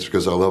money, it's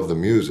because I love the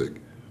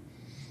music.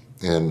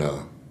 And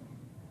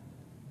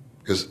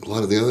because a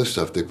lot of the other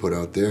stuff they put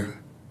out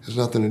there has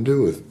nothing to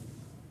do with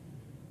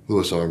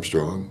Louis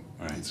Armstrong.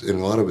 Right. And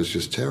a lot of it's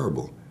just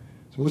terrible.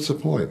 So what's the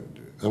point?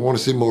 I want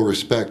to see more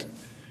respect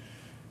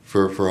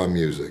for our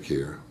music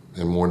here,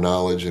 and more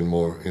knowledge, and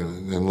more, you know,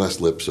 and less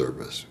lip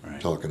service.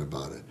 Right. Talking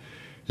about it.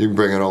 You can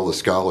bring in all the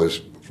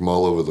scholars from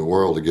all over the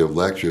world to give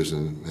lectures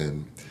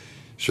and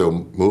show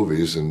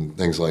movies and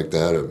things like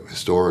that, of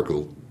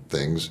historical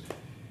things.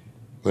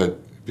 But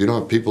if you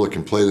don't have people that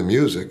can play the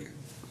music,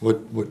 what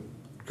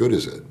good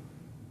is it?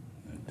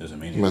 It doesn't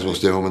mean You might as well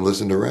stay home and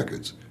listen to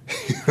records.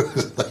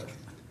 It's like,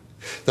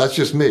 that's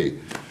just me,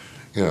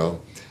 you know.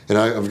 And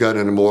I've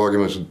gotten into more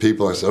arguments with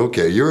people. I say,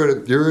 okay,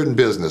 you're in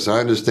business. I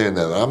understand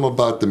that. I'm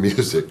about the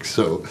music,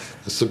 so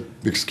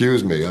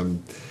excuse me.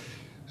 I'm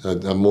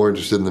more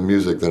interested in the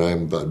music than I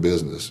am about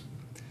business.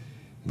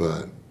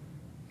 But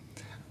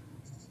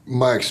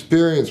my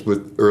experience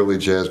with early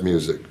jazz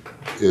music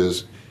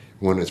is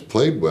when it's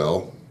played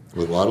well,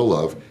 with a lot of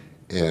love,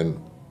 and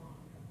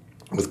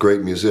with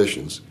great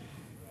musicians,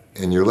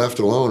 and you're left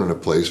alone in a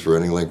place for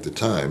any length of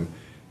time,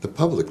 the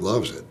public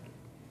loves it.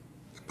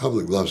 The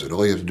public loves it.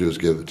 All you have to do is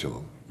give it to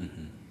them.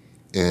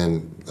 Mm-hmm.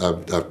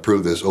 And I've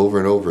proved this over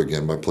and over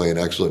again by playing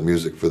excellent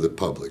music for the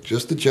public,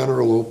 just the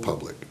general old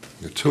public,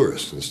 the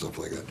tourists and stuff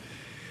like that.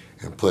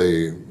 And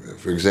play,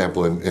 for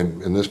example,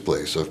 in this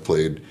place, I've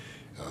played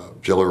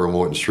Jelly Roll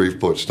Morton's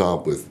Shreveport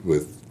Stomp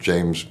with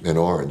James and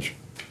Orange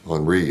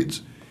on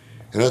reeds.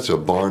 And that's a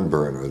barn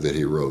burner that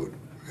he wrote.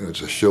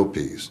 It's a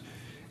showpiece.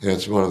 And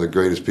it's one of the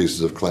greatest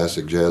pieces of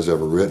classic jazz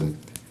ever written.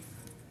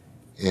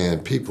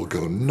 And people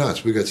go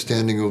nuts. We got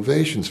standing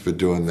ovations for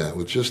doing that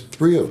with just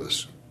 3 of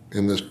us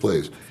in this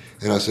place.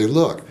 And I say,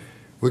 look,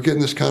 we're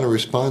getting this kind of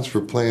response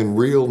for playing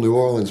real New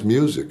Orleans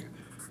music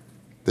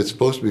that's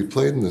supposed to be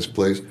played in this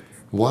place.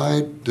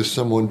 Why does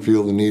someone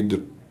feel the need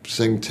to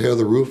sing Tear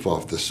the Roof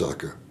Off the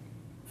Sucker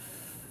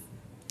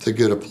to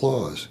get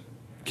applause?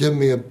 Give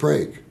me a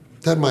break.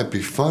 That might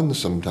be fun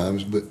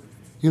sometimes, but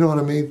you know what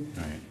I mean?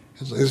 Right.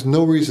 There's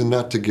no reason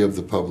not to give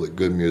the public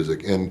good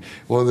music. And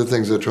one of the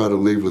things I try to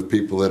leave with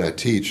people that I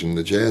teach in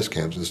the jazz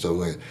camps and stuff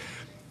like that,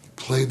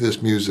 play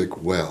this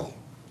music well.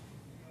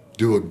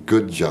 Do a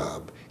good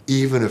job,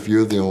 even if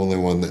you're the only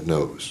one that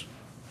knows.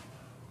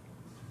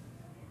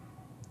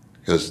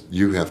 Because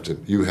you have to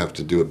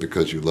do it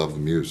because you love the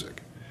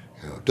music.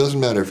 You know, it doesn't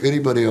matter if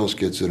anybody else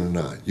gets it or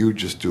not. You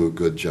just do a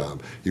good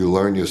job. You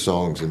learn your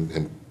songs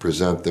and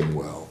present them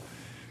well.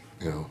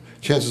 You know,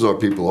 chances are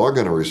people are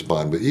going to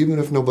respond, but even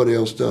if nobody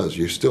else does,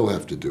 you still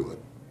have to do it.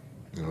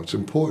 You know, it's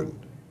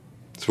important.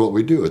 It's what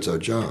we do. It's our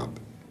job.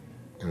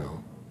 You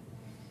know.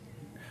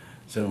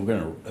 So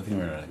I think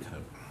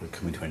we're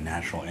coming to a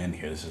natural end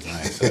here. This is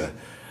nice.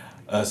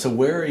 So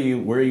where are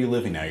you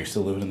living now? You're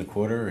still living in the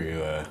Quarter? Or are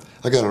you?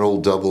 I got an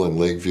old double in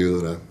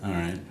Lakeview that I all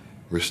right.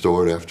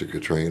 restored after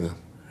Katrina.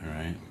 All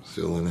right.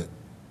 Still in it.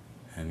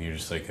 And you're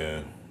just like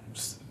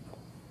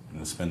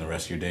spend the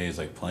rest of your days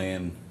like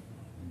playing,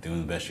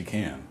 doing the best you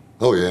can.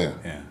 Oh yeah.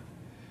 Yeah.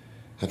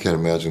 I can't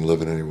imagine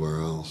living anywhere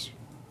else.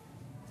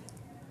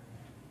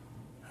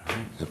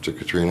 After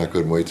Katrina, I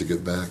couldn't wait to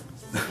get back.